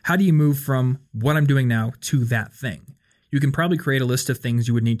for how do you move from what I'm doing now to that thing. You can probably create a list of things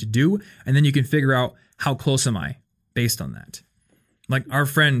you would need to do, and then you can figure out how close am I based on that. Like our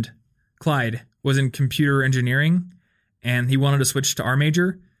friend Clyde was in computer engineering, and he wanted to switch to our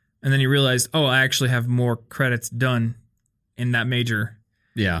major, and then he realized, oh, I actually have more credits done in that major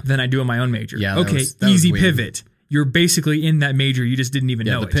than I do in my own major. Yeah, okay, that was easy weird. pivot. You're basically in that major, you just didn't even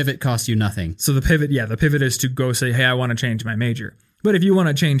know the it. pivot costs you nothing. So the pivot is to go say, hey, I want to change my major. But if you want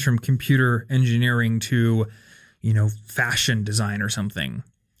to change from computer engineering to, fashion design or something,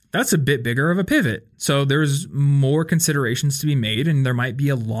 that's a bit bigger of a pivot. So there's more considerations to be made, and there might be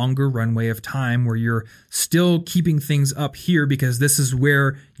a longer runway of time where you're still keeping things up here because this is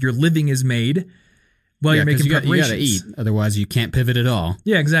where your living is made while you're making preparations. You got to eat, otherwise you can't pivot at all.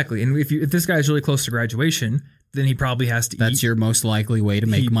 Yeah, exactly. And if this guy's really close to graduation, then he probably has to eat. That's your most likely way to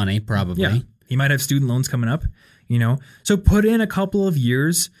make money, probably. Yeah, he might have student loans coming up, So put in a couple of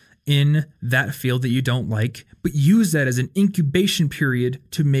years in that field that you don't like, but use that as an incubation period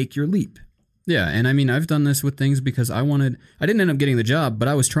to make your leap. Yeah, and I mean, I've done this with things because I didn't end up getting the job, but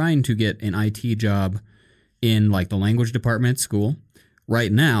I was trying to get an IT job in like the language department at school.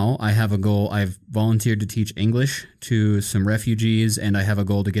 Right now, I have a goal. I've volunteered to teach English to some refugees, and I have a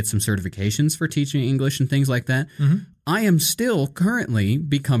goal to get some certifications for teaching English and things like that. Mm-hmm. I am still currently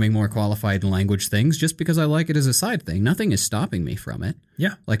becoming more qualified in language things just because I like it as a side thing. Nothing is stopping me from it.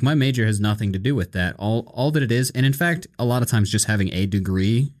 Yeah. Like my major has nothing to do with that. All that it is, and in fact, a lot of times just having a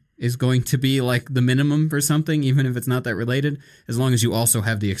degree is going to be like the minimum for something, even if it's not that related, as long as you also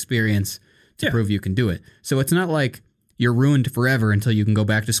have the experience to prove you can do it. So it's not like you're ruined forever until you can go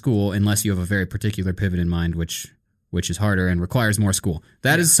back to school unless you have a very particular pivot in mind, which is harder and requires more school.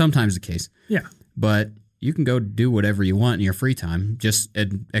 That is sometimes the case. Yeah. But you can go do whatever you want in your free time. Just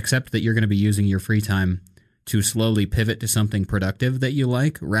accept that you're going to be using your free time to slowly pivot to something productive that you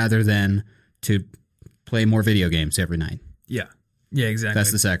like rather than to play more video games every night. Yeah. Yeah, exactly.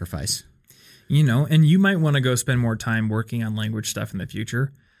 That's the sacrifice. And you might want to go spend more time working on language stuff in the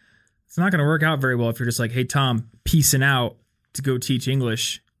future. It's not going to work out very well if you're just like, hey, Tom, peacing out to go teach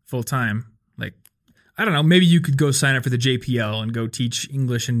English full time. Like, I don't know, maybe you could go sign up for the JPL and go teach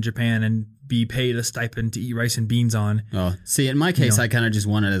English in Japan and be paid a stipend to eat rice and beans on. Oh, see, in my case, I kind of just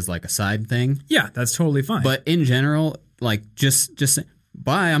want it as like a side thing. Yeah, that's totally fine. But in general, like just say,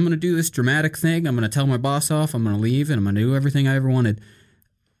 bye, I'm going to do this dramatic thing. I'm going to tell my boss off. I'm going to leave and I'm going to do everything I ever wanted.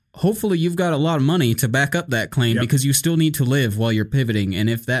 Hopefully you've got a lot of money to back up that claim because you still need to live while you're pivoting. And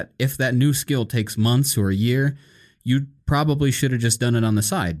if that new skill takes months or a year, you probably should have just done it on the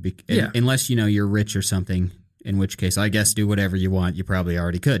side. Unless, you're rich or something, in which case I guess do whatever you want. You probably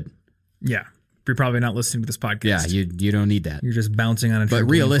already could. Yeah. You're probably not listening to this podcast. Yeah, you don't need that. You're just bouncing on a trampoline. But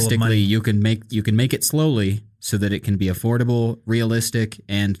realistically, full of money. you can make it slowly so that it can be affordable, realistic,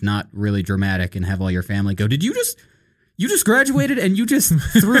 and not really dramatic and have all your family go, "Did you just graduated and you just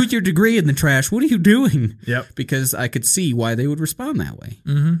threw your degree in the trash. What are you doing?" Yep. Because I could see why they would respond that way.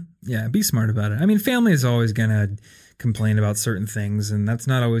 Mm-hmm. Yeah, be smart about it. I mean, family is always going to complain about certain things, and that's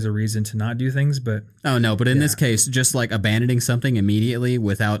not always a reason to not do things, but... Oh, no, but in this case, just like abandoning something immediately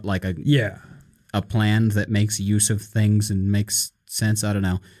without like a plan that makes use of things and makes sense, I don't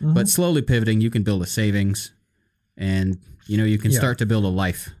know. Mm-hmm. But slowly pivoting, you can build a savings and, you can start to build a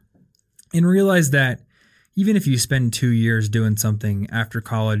life. And realize that even if you spend 2 years doing something after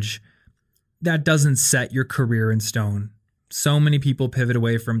college, that doesn't set your career in stone. So many people pivot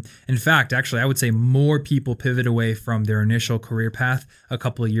away from, in fact, actually, I would say more people pivot away from their initial career path a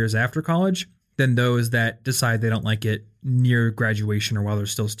couple of years after college than those that decide they don't like it near graduation or while they're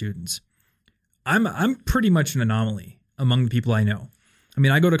still students. I'm pretty much an anomaly among the people I know. I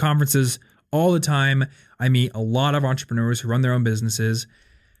mean, I go to conferences all the time. I meet a lot of entrepreneurs who run their own businesses,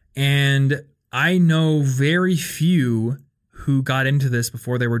 and I know very few who got into this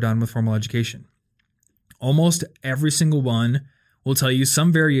before they were done with formal education. Almost every single one will tell you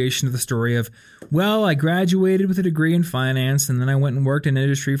some variation of the story of, well, I graduated with a degree in finance and then I went and worked in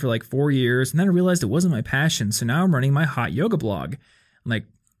industry for like 4 years and then I realized it wasn't my passion. So now I'm running my hot yoga blog. Like,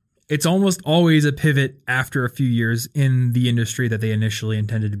 it's almost always a pivot after a few years in the industry that they initially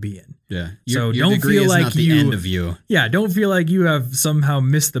intended to be in. Yeah. So your don't degree feel is like not the end of you. Yeah, don't feel like you have somehow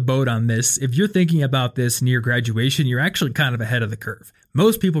missed the boat on this. If you're thinking about this near graduation, you're actually kind of ahead of the curve.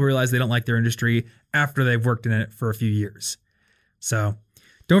 Most people realize they don't like their industry after they've worked in it for a few years. So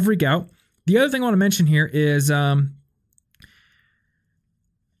don't freak out. The other thing I want to mention here is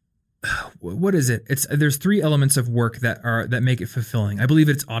what is it? There's 3 elements of work that make it fulfilling. I believe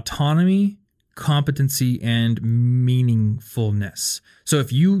it's autonomy, competency, and meaningfulness. So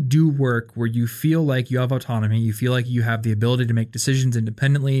if you do work where you feel like you have autonomy, you feel like you have the ability to make decisions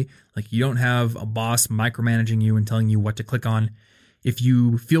independently, like you don't have a boss micromanaging you and telling you what to click on. If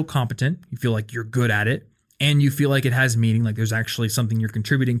you feel competent, you feel like you're good at it, and you feel like it has meaning, like there's actually something you're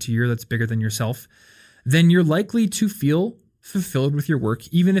contributing to here that's bigger than yourself, then you're likely to feel fulfilled with your work,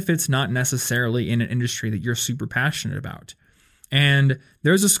 even if it's not necessarily in an industry that you're super passionate about. And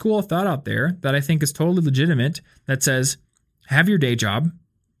there's a school of thought out there that I think is totally legitimate that says, have your day job,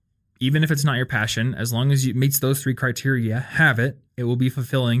 even if it's not your passion, as long as it meets those 3 criteria, have it. It will be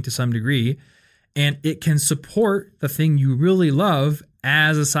fulfilling to some degree, and it can support the thing you really love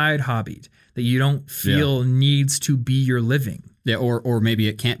as a side hobby that you don't feel needs to be your living. Yeah, or maybe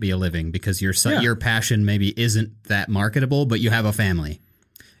it can't be a living because your passion maybe isn't that marketable, but you have a family.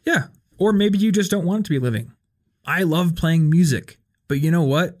 Yeah, or maybe you just don't want it to be a living. I love playing music, but you know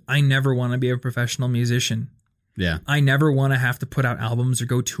what? I never want to be a professional musician. Yeah. I never want to have to put out albums or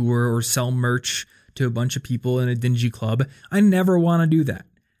go tour or sell merch to a bunch of people in a dingy club. I never want to do that.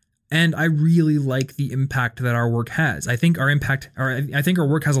 And I really like the impact that our work has. I think our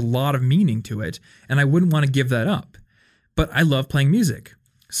work has a lot of meaning to it, and I wouldn't want to give that up. But I love playing music,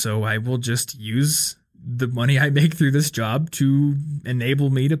 so I will just use the money I make through this job to enable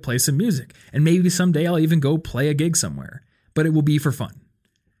me to play some music. And maybe someday I'll even go play a gig somewhere, but it will be for fun,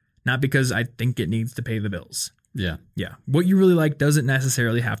 not because I think it needs to pay the bills. Yeah. Yeah. What you really like doesn't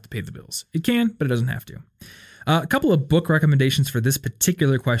necessarily have to pay the bills. It can, but it doesn't have to. A couple of book recommendations for this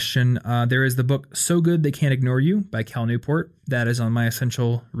particular question. There is the book So Good They Can't Ignore You by Cal Newport. That is on my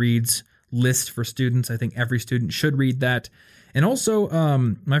essential reads list for students. I think every student should read that. And also,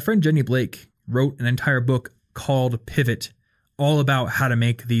 my friend Jenny Blake wrote an entire book called Pivot, all about how to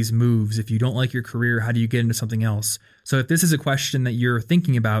make these moves. If you don't like your career, how do you get into something else? So if this is a question that you're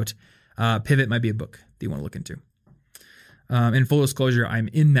thinking about, Pivot might be a book that you want to look into. In full disclosure, I'm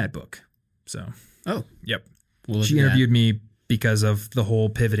in that book. So, yep. She interviewed me because of the whole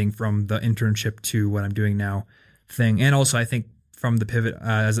pivoting from the internship to what I'm doing now thing. And also, I think from the pivot,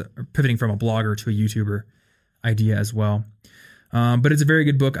 pivoting from a blogger to a YouTuber idea as well. But it's a very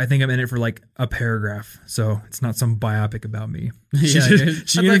good book. I think I'm in it for like a paragraph, so it's not some biopic about me.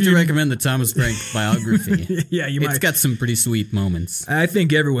 I'd like to recommend the Thomas Frank biography. Yeah, you might. It's got some pretty sweet moments. I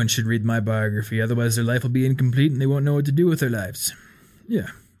think everyone should read my biography, otherwise their life will be incomplete and they won't know what to do with their lives. Yeah,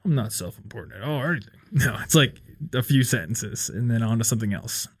 I'm not self-important at all or anything. No, it's like a few sentences and then on to something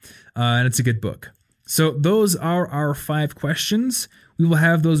else. And it's a good book. So those are our 5 questions. We will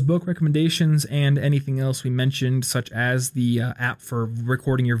have those book recommendations and anything else we mentioned, such as the app for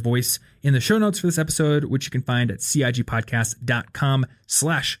recording your voice, in the show notes for this episode, which you can find at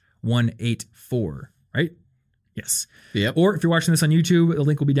cigpodcast.com/184, right? Yes. Yep. Or if you're watching this on YouTube, the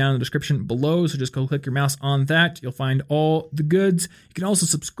link will be down in the description below. So just go click your mouse on that. You'll find all the goods. You can also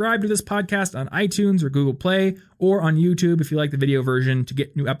subscribe to this podcast on iTunes or Google Play or on YouTube if you like the video version to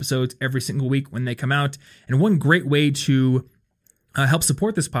get new episodes every single week when they come out. And one great way to help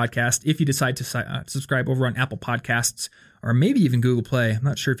support this podcast, if you decide to subscribe over on Apple Podcasts or maybe even Google Play. I'm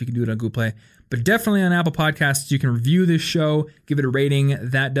not sure if you can do it on Google Play, but definitely on Apple Podcasts, you can review this show, give it a rating.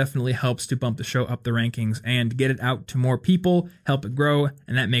 That definitely helps to bump the show up the rankings and get it out to more people, help it grow,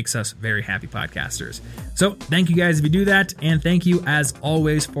 and that makes us very happy podcasters. So thank you guys if you do that, and thank you as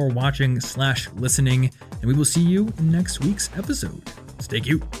always for watching/listening, and we will see you in next week's episode. Stay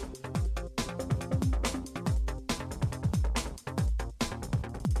cute.